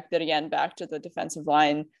the fact that, again, back to the defensive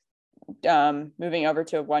line, moving over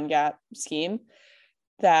to a one gap scheme,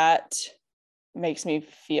 that makes me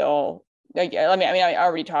feel like, I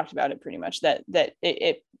already talked about it pretty much, that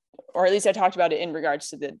it or at least I talked about it in regards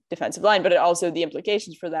to the defensive line, but also the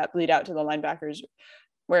implications for that bleed out to the linebackers,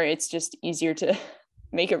 where it's just easier to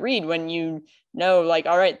make a read when like,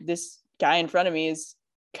 all right, this guy in front of me is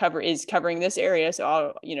covering this area, so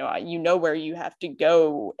I'll, where you have to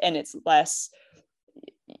go, and it's less,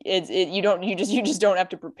 you just don't have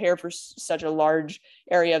to prepare for such a large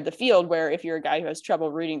area of the field, where if you're a guy who has trouble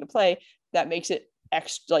reading the play, that makes it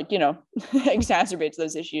exacerbates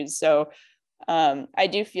those issues. So I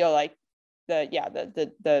do feel like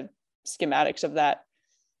the schematics of that,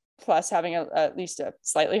 plus having at least a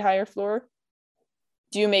slightly higher floor,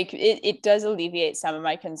 it does alleviate some of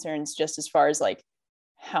my concerns, just as far as like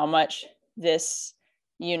how much this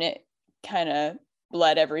unit kind of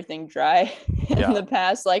bled everything dry in the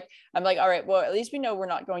past. Like, I'm like, all right, well, at least we know we're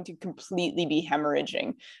not going to completely be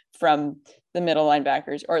hemorrhaging from the middle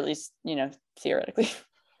linebackers, or at least, theoretically.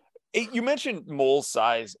 You mentioned Moll's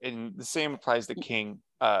size, and the same applies to King,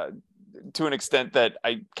 to an extent that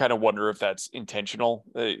I kind of wonder if that's intentional,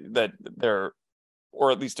 that they're,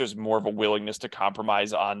 or at least there's more of a willingness to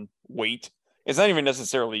compromise on weight. It's not even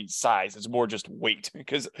necessarily size; it's more just weight,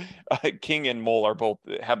 because King and Moll are both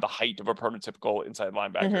have the height of a prototypical inside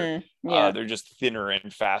linebacker. Mm-hmm. Yeah. They're just thinner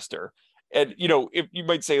and faster. And if you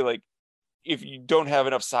might say, like, if you don't have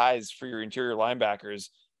enough size for your interior linebackers,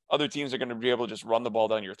 other teams are going to be able to just run the ball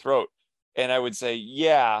down your throat. And I would say,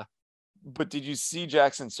 yeah, but did you see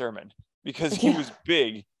Jackson Sermon? Because he was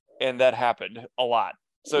big, and that happened a lot.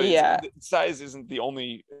 So size isn't the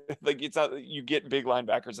only, like, it's not, you get big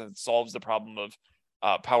linebackers and it solves the problem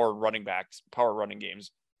of power running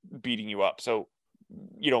games beating you up. So,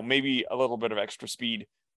 maybe a little bit of extra speed.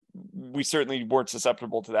 We certainly weren't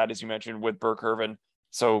susceptible to that, as you mentioned, with Burkervin.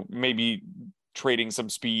 So maybe trading some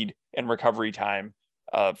speed and recovery time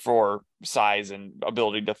for size and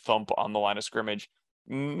ability to thump on the line of scrimmage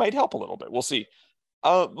might help a little bit. We'll see.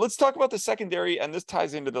 Let's talk about the secondary, and this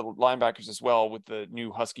ties into the linebackers as well, with the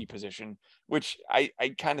new Husky position, which I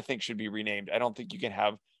kind of think should be renamed. I don't think you can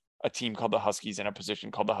have a team called the Huskies and a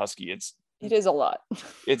position called the Husky. It is a lot.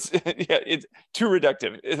 It's it's too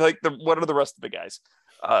reductive. It's like, what are the rest of the guys?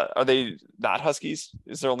 Are they not Huskies?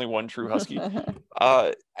 Is there only one true Husky?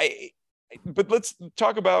 But let's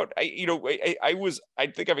talk about, I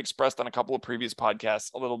think I've expressed on a couple of previous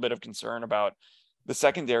podcasts a little bit of concern about the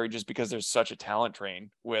secondary, just because there's such a talent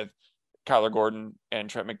drain with Kyler Gordon and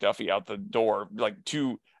Trent McDuffie out the door, like,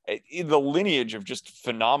 in the lineage of just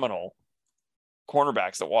phenomenal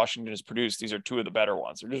cornerbacks that Washington has produced. These are two of the better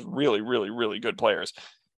ones. They're just really, really, really good players,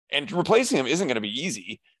 and replacing them isn't going to be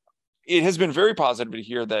easy. It has been very positive to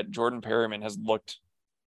hear that Jordan Perryman has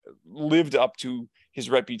lived up to his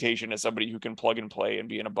reputation as somebody who can plug and play and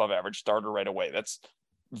be an above average starter right away. That's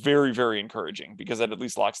very, very encouraging, because that at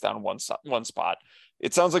least locks down one spot.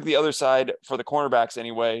 It sounds like the other side, for the cornerbacks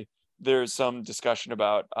anyway, there's some discussion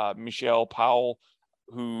about Michelle Powell,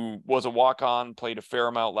 who was a walk-on, played a fair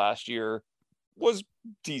amount last year, was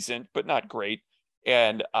decent, but not great.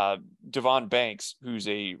 And Devon Banks, who's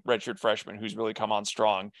a redshirt freshman, who's really come on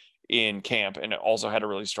strong in camp and also had a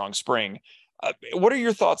really strong spring. What are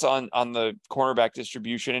your thoughts on the cornerback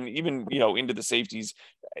distribution, and even, into the safeties?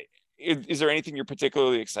 Is there anything you're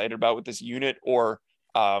particularly excited about with this unit, or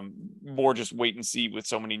more just wait and see with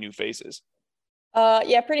so many new faces?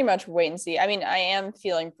 Yeah, pretty much wait and see. I mean, I am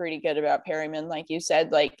feeling pretty good about Perryman, like you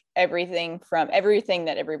said. Like everything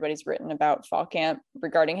that everybody's written about fall camp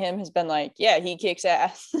regarding him has been like, yeah, he kicks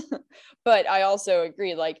ass. But I also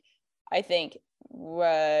agree. Like, I think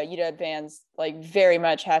UW fans like very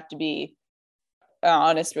much have to be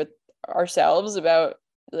honest with ourselves about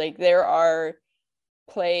like there are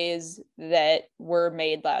plays that were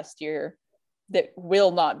made last year that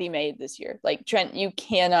will not be made this year. Like Trent, you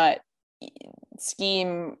cannot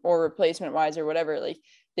scheme or replacement wise or whatever. Like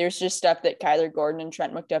there's just stuff that Kyler Gordon and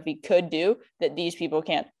Trent McDuffie could do that these people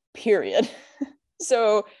can't, period.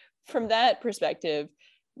 So from that perspective,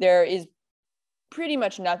 there is pretty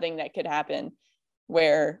much nothing that could happen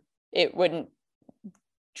where it wouldn't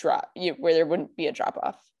where there wouldn't be a drop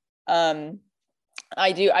off.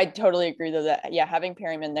 I totally agree though that yeah, having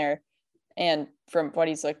Perryman there and from what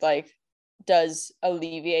he's looked like does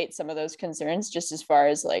alleviate some of those concerns just as far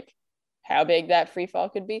as like how big that free fall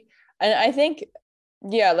could be. And I think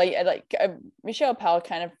yeah, Michelle Powell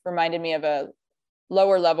kind of reminded me of a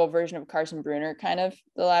lower level version of Carson Bruner kind of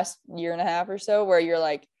the last year and a half or so, where you're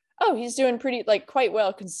like, oh, he's doing pretty like quite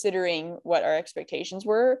well considering what our expectations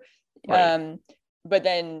were. Right. But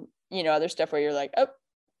then, you know, other stuff where you're like, oh,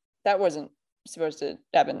 that wasn't supposed to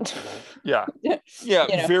happen. Yeah. Yeah.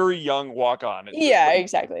 You know? Very young walk on. Yeah, like,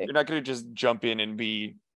 exactly. You're not going to just jump in and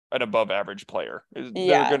be an above average player. There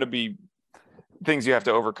Yeah. are going to be things you have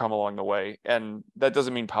to overcome along the way. And that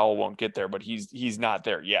doesn't mean Powell won't get there, but he's not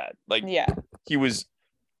there yet. Like Yeah. he was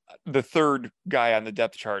the third guy on the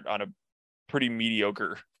depth chart on a pretty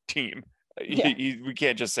mediocre team. Yeah. We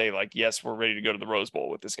can't just say like, yes, we're ready to go to the Rose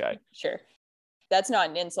Bowl with this guy. Sure. That's not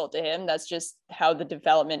an insult to him. That's just how the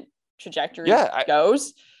development trajectory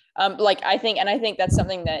goes. I think that's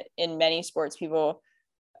something that in many sports people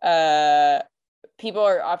are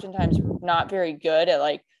oftentimes not very good at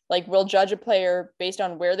like we'll judge a player based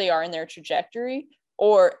on where they are in their trajectory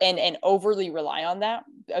or and overly rely on that.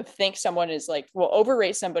 I think someone is like will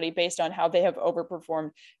overrate somebody based on how they have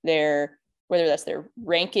overperformed their, whether that's their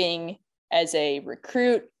ranking as a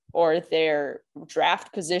recruit or their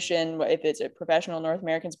draft position, if it's a professional North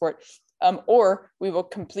American sport. Or we will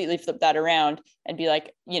completely flip that around and be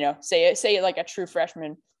like, you know, say like a true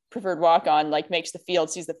freshman preferred walk-on, like sees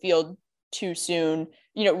the field too soon,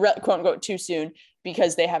 you know, quote unquote too soon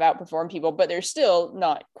because they have outperformed people, but they're still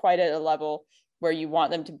not quite at a level where you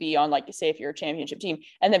want them to be on, like, say, if you're a championship team.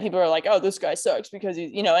 And then people are like, oh, this guy sucks because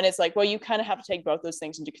he's, you know, and it's like, well, you kind of have to take both those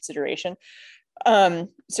things into consideration.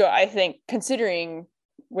 So I think considering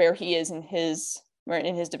where he is in his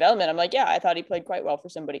development, I'm like, yeah, I thought he played quite well for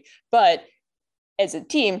somebody. But as a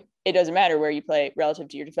team, it doesn't matter where you play relative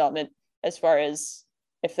to your development, as far as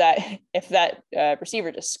if that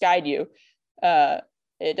receiver just skied you.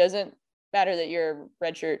 It doesn't matter that you're a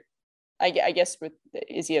redshirt. I guess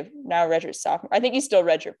is he now a redshirt sophomore? I think he's still a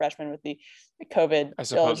redshirt freshman with the COVID. I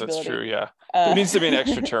suppose that's true. Yeah, there needs to be an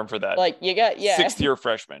extra term for that. Like you got sixth-year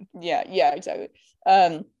freshman. Yeah, exactly.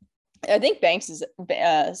 I think Banks is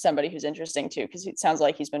somebody who's interesting too, because it sounds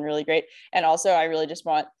like he's been really great. And also, I really just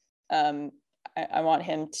want I want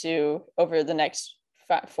him to, over the next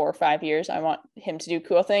 4 or 5 years, I want him to do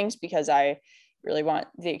cool things, because I really want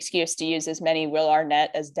the excuse to use as many Will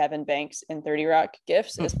Arnett as Devin Banks in 30 Rock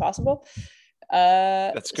gifts as possible.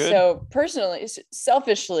 That's good. So personally,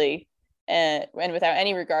 selfishly, and without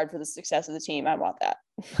any regard for the success of the team, I want that.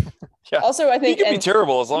 Yeah. Also, I think he can be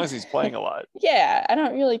terrible as long as he's playing a lot. Yeah, I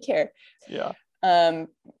don't really care. Yeah.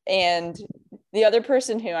 And the other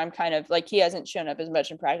person who I'm kind of like, he hasn't shown up as much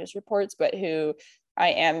in practice reports, but who I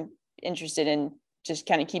am interested in just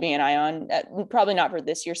kind of keeping an eye on, probably not for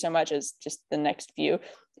this year so much as just the next few,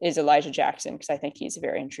 is Elijah Jackson, because I think he's a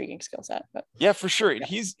very intriguing skill set. But yeah, for sure. Yeah.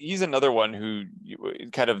 He's another one who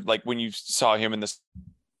kind of like, when you saw him in the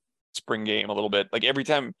spring game a little bit, like every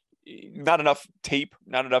time, not enough tape,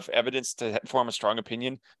 not enough evidence to form a strong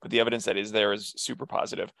opinion, but the evidence that is there is super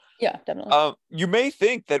positive. Yeah, definitely. You may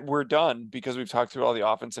think that we're done because we've talked through all the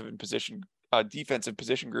offensive and defensive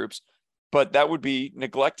position groups, but that would be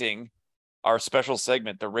neglecting our special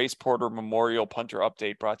segment, the Race Porter Memorial Punter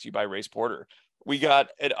Update, brought to you by Race Porter. We got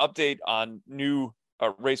an update on new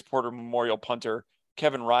Race Porter Memorial punter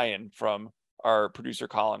Kevin Ryan from our producer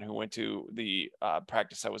Colin, who went to the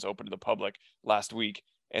practice that was open to the public last week,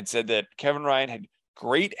 and said that Kevin Ryan had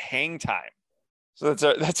great hang time. So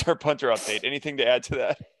that's our punter update. Anything to add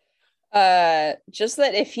to that? Just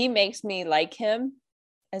that if he makes me like him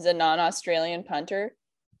as a non-Australian punter,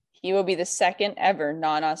 he will be the second ever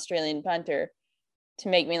non-Australian punter to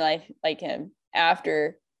make me like him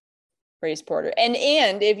after Race Porter. And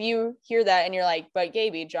if you hear that and you're like, but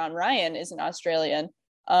Gaby, John Ryan is an Australian,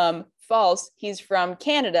 False. He's from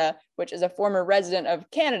Canada, which is a former resident of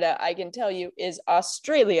Canada, I can tell you, is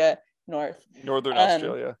Australia North. Northern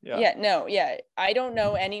Australia. Yeah. I don't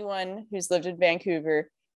know anyone who's lived in Vancouver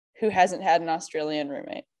who hasn't had an Australian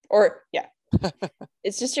roommate. Or yeah.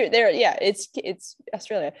 It's just there. Yeah, it's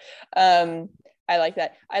Australia. I like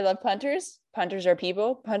that. I love punters. Punters are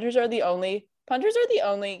people. Punters are the only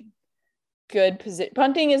good position.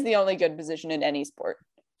 Punting is the only good position in any sport.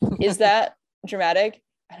 Is that dramatic?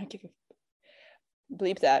 I don't give a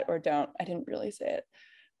bleep that or don't. I didn't really say it.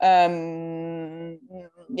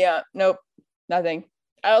 Yeah, nope, nothing.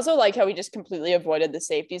 I also like how we just completely avoided the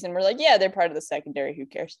safeties and we're like, yeah, they're part of the secondary. Who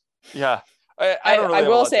cares? Yeah. I don't really I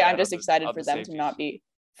will say I'm just excited for them safeties. to not be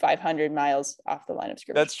 500 miles off the line of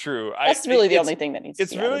scrimmage. That's true. That's really the only thing that needs to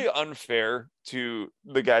be It's really added. unfair to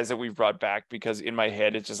the guys that we've brought back because in my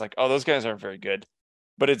head, it's just like, oh, those guys aren't very good.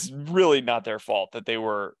 But it's really not their fault that they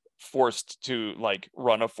were forced to like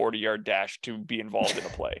run a 40-yard dash to be involved in a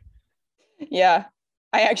play. Yeah.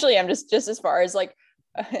 I actually am just as far as like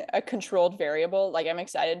a controlled variable. Like I'm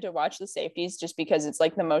excited to watch the safeties just because it's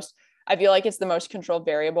like I feel like it's the most controlled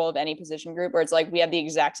variable of any position group where it's like we have the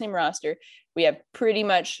exact same roster. We have pretty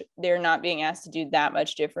much, they're not being asked to do that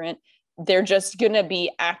much different. They're just going to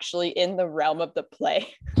be actually in the realm of the play.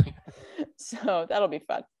 So that'll be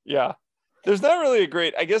fun. Yeah. There's not really a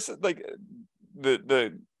great, I guess like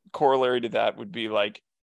the corollary to that would be like,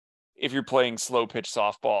 if you're playing slow pitch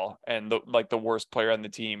softball and the worst player on the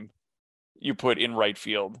team, you put in right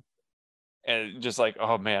field and just like,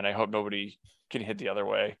 oh man, I hope nobody can hit the other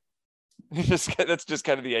way. That's just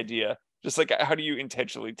kind of the idea. Just like, how do you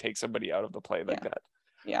intentionally take somebody out of the play like that?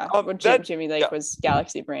 Yeah. Jimmy Lake was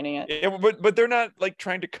galaxy braining it. Yeah, but they're not like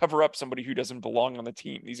trying to cover up somebody who doesn't belong on the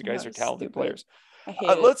team. These guys are talented players.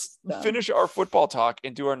 Let's finish our football talk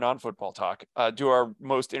and do our non-football talk. Do our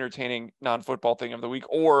most entertaining non-football thing of the week,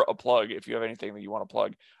 or a plug if you have anything that you want to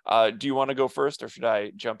plug. Do you want to go first, or should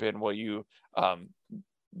I jump in while you read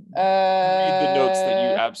the notes that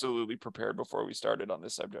you absolutely prepared before we started on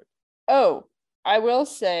this subject? Oh, I will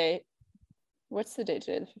say, what's the date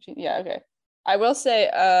today? The 15th. Yeah, okay. I will say,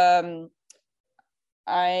 I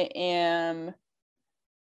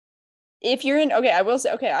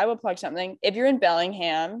will plug something. If you're in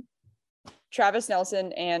Bellingham, Travis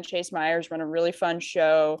Nelson and Chase Myers run a really fun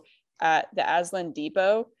show at the Aslan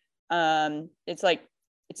Depot.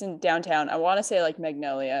 It's in downtown. I want to say like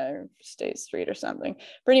Magnolia or State Street or something.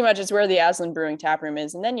 Pretty much it's where the Aslan Brewing Tap Room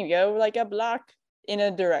is. And then you go like a block in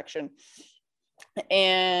a direction.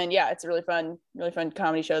 And yeah, it's a really fun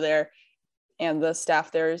comedy show there. And the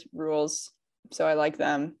staff there rules. So I like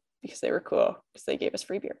them because they were cool because they gave us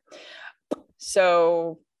free beer.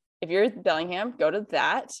 So if you're in Bellingham, go to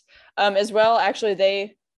that. As well, actually,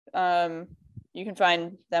 you can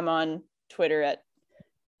find them on Twitter at,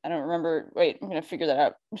 I don't remember. Wait, I'm going to figure that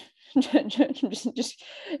out. just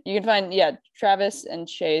you can find, Travis and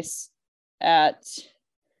Chase at,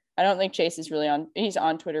 I don't think Chase is really he's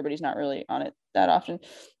on Twitter, but he's not really on it that often.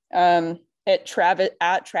 At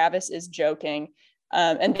Travis is joking.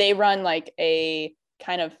 And they run like a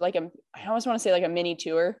kind of like I always want to say like a mini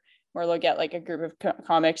tour where they'll get like a group of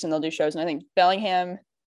comics and they'll do shows. And I think Bellingham,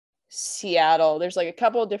 Seattle, there's like a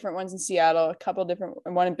couple of different ones in Seattle,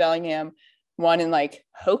 one in Bellingham, one in like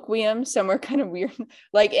Hoquiam, somewhere kind of weird,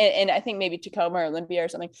 like, and I think maybe Tacoma or Olympia or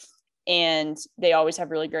something. And they always have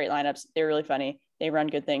really great lineups. They're really funny. They run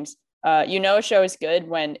good things. A show is good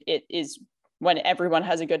when everyone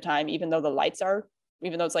has a good time, even though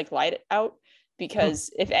it's like light out,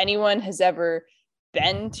 because if anyone has ever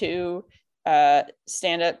been to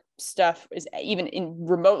stand-up stuff, is even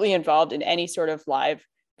remotely involved in any sort of live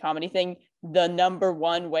comedy thing, the number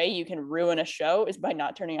one way you can ruin a show is by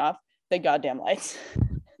not turning off the goddamn lights.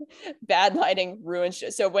 Bad lighting ruins.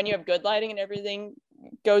 So when you have good lighting and everything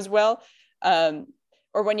goes well,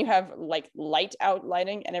 or when you have like light out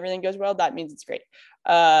lighting and everything goes well, that means it's great,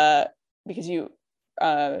 because you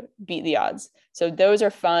beat the odds. So those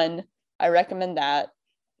are fun. I recommend that.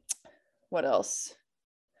 What else?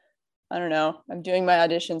 I don't know. I'm doing my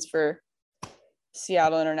auditions for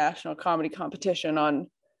Seattle International Comedy Competition on,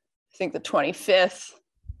 I think, the 25th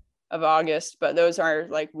of August, but those are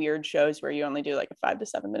like weird shows where you only do like a 5 to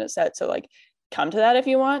 7 minute set. So like come to that if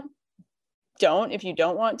you want. Don't if you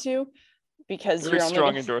don't want to, because very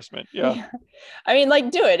strong endorsement. Yeah. I mean,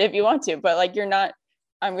 like, do it if you want to, but like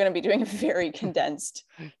I'm going to be doing a very condensed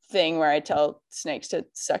thing where I tell snakes to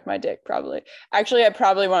suck my dick, probably. Actually, I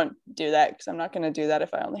probably won't do that because I'm not going to do that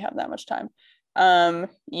if I only have that much time.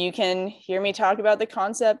 You can hear me talk about the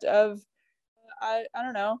concept of, I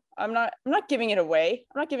don't know. I'm not giving it away.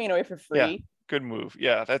 I'm not giving it away for free. Yeah. Good move.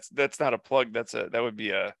 Yeah, that's not a plug. That would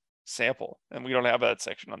be a sample, and we don't have that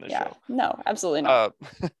section on this Yeah. show. No, absolutely not.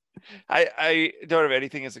 I don't have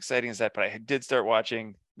anything as exciting as that, but I did start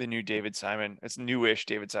watching the new David Simon. It's newish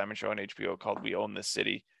David Simon show on HBO called We Own This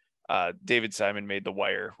City. David Simon made The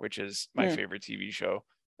Wire, which is my favorite TV show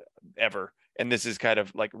ever, and this is kind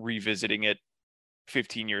of like revisiting it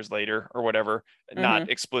 15 years later or whatever, not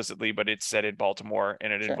explicitly, but it's set in Baltimore,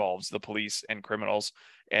 and it involves the police and criminals.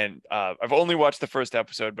 And I've only watched the first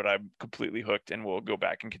episode, but I'm completely hooked, and we'll go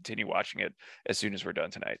back and continue watching it as soon as we're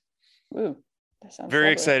done tonight. Ooh, that sounds very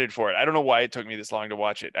lovely. excited for it. I don't know why it took me this long to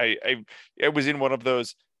watch it. I was in one of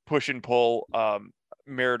those push and pull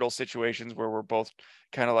marital situations where we're both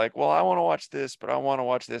kind of like, well, I want to watch this, but I want to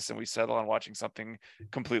watch this, and we settle on watching something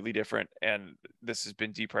completely different, and this has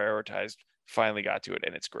been deprioritized. Finally got to it,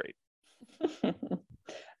 and it's great.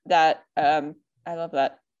 That I love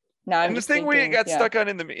that. Now and the thing we got stuck on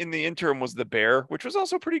in the interim was The Bear, which was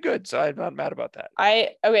also pretty good, so I'm not mad about that.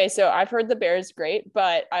 So I've heard The Bear is great,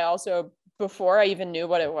 but I also, before I even knew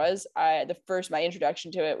what it was, my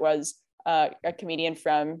introduction to it was a comedian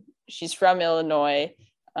she's from Illinois,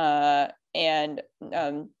 and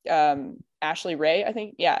Ashley Ray, I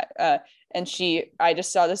think. And I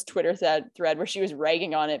just saw this Twitter thread where she was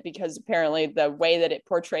ragging on it because apparently the way that it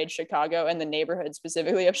portrayed Chicago and the neighborhood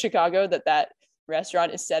specifically of Chicago that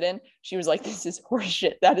restaurant is set in, she was like, this is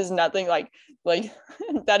horseshit. That is nothing like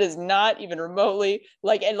that is not even remotely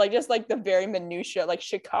like, and like just like the very minutia, like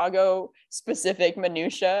Chicago specific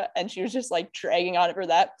minutia. And she was just like dragging on it for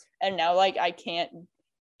that. And now like I can't,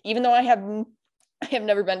 even though I have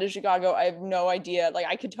never been to Chicago, I have no idea. Like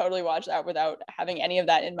I could totally watch that without having any of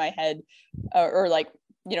that in my head, or like,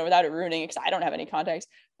 without it ruining it, because I don't have any context.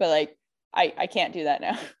 But like I can't do that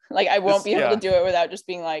now. Like I won't be able to do it without just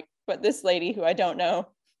being like, but this lady who I don't know.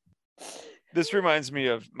 This reminds me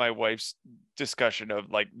of my wife's discussion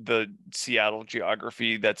of like the Seattle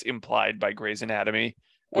geography that's implied by Grey's Anatomy,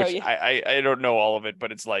 which I don't know all of it,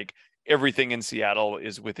 but it's like everything in Seattle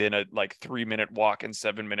is within a like 3-minute walk and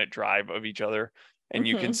 7-minute drive of each other. And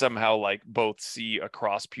you can somehow like both see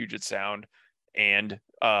across Puget Sound and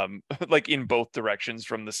like in both directions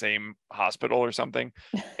from the same hospital or something.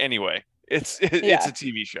 Anyway, it's a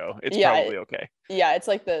TV show. It's probably okay. Yeah, it's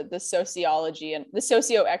like the sociology and the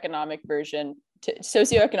socioeconomic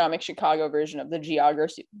Chicago version of the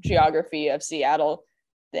geography of Seattle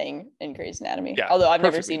thing in Grey's Anatomy. Yeah, although I've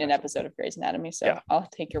never seen an episode of Grey's Anatomy, so I'll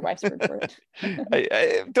take your wife's word for it.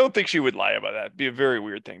 I don't think she would lie about that. It'd be a very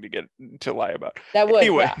weird thing to lie about. That would,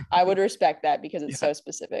 anyway. I would respect that because it's so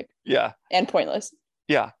specific. Yeah. And pointless.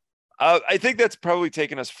 Yeah. I think that's probably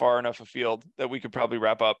taken us far enough afield that we could probably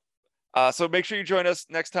wrap up. So make sure you join us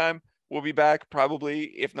next time. We'll be back probably,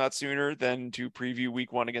 if not sooner, than to preview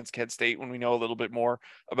week 1 against Kent State when we know a little bit more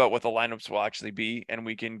about what the lineups will actually be, and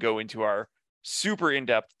we can go into our super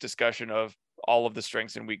in-depth discussion of all of the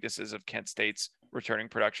strengths and weaknesses of Kent State's returning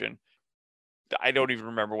production. I don't even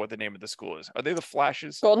remember what the name of the school is. Are they the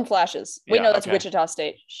Flashes? Golden Flashes. Wait, no, that's Wichita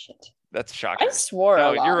State. Shit. That's shocking. I swore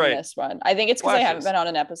a lot you're right. on this one. I think it's because I haven't been on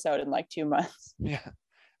an episode in like 2 months. Yeah.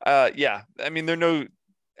 I mean, they're no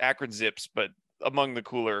Akron Zips, but among the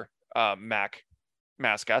cooler MAC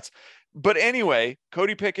mascots. But anyway,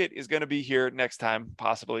 Cody Pickett is going to be here next time,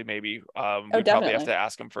 possibly, maybe. We probably have to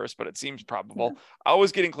ask him first, but it seems probable.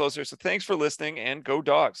 Always getting closer. So thanks for listening, and go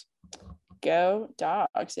Dogs. Go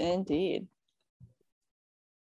Dogs, indeed.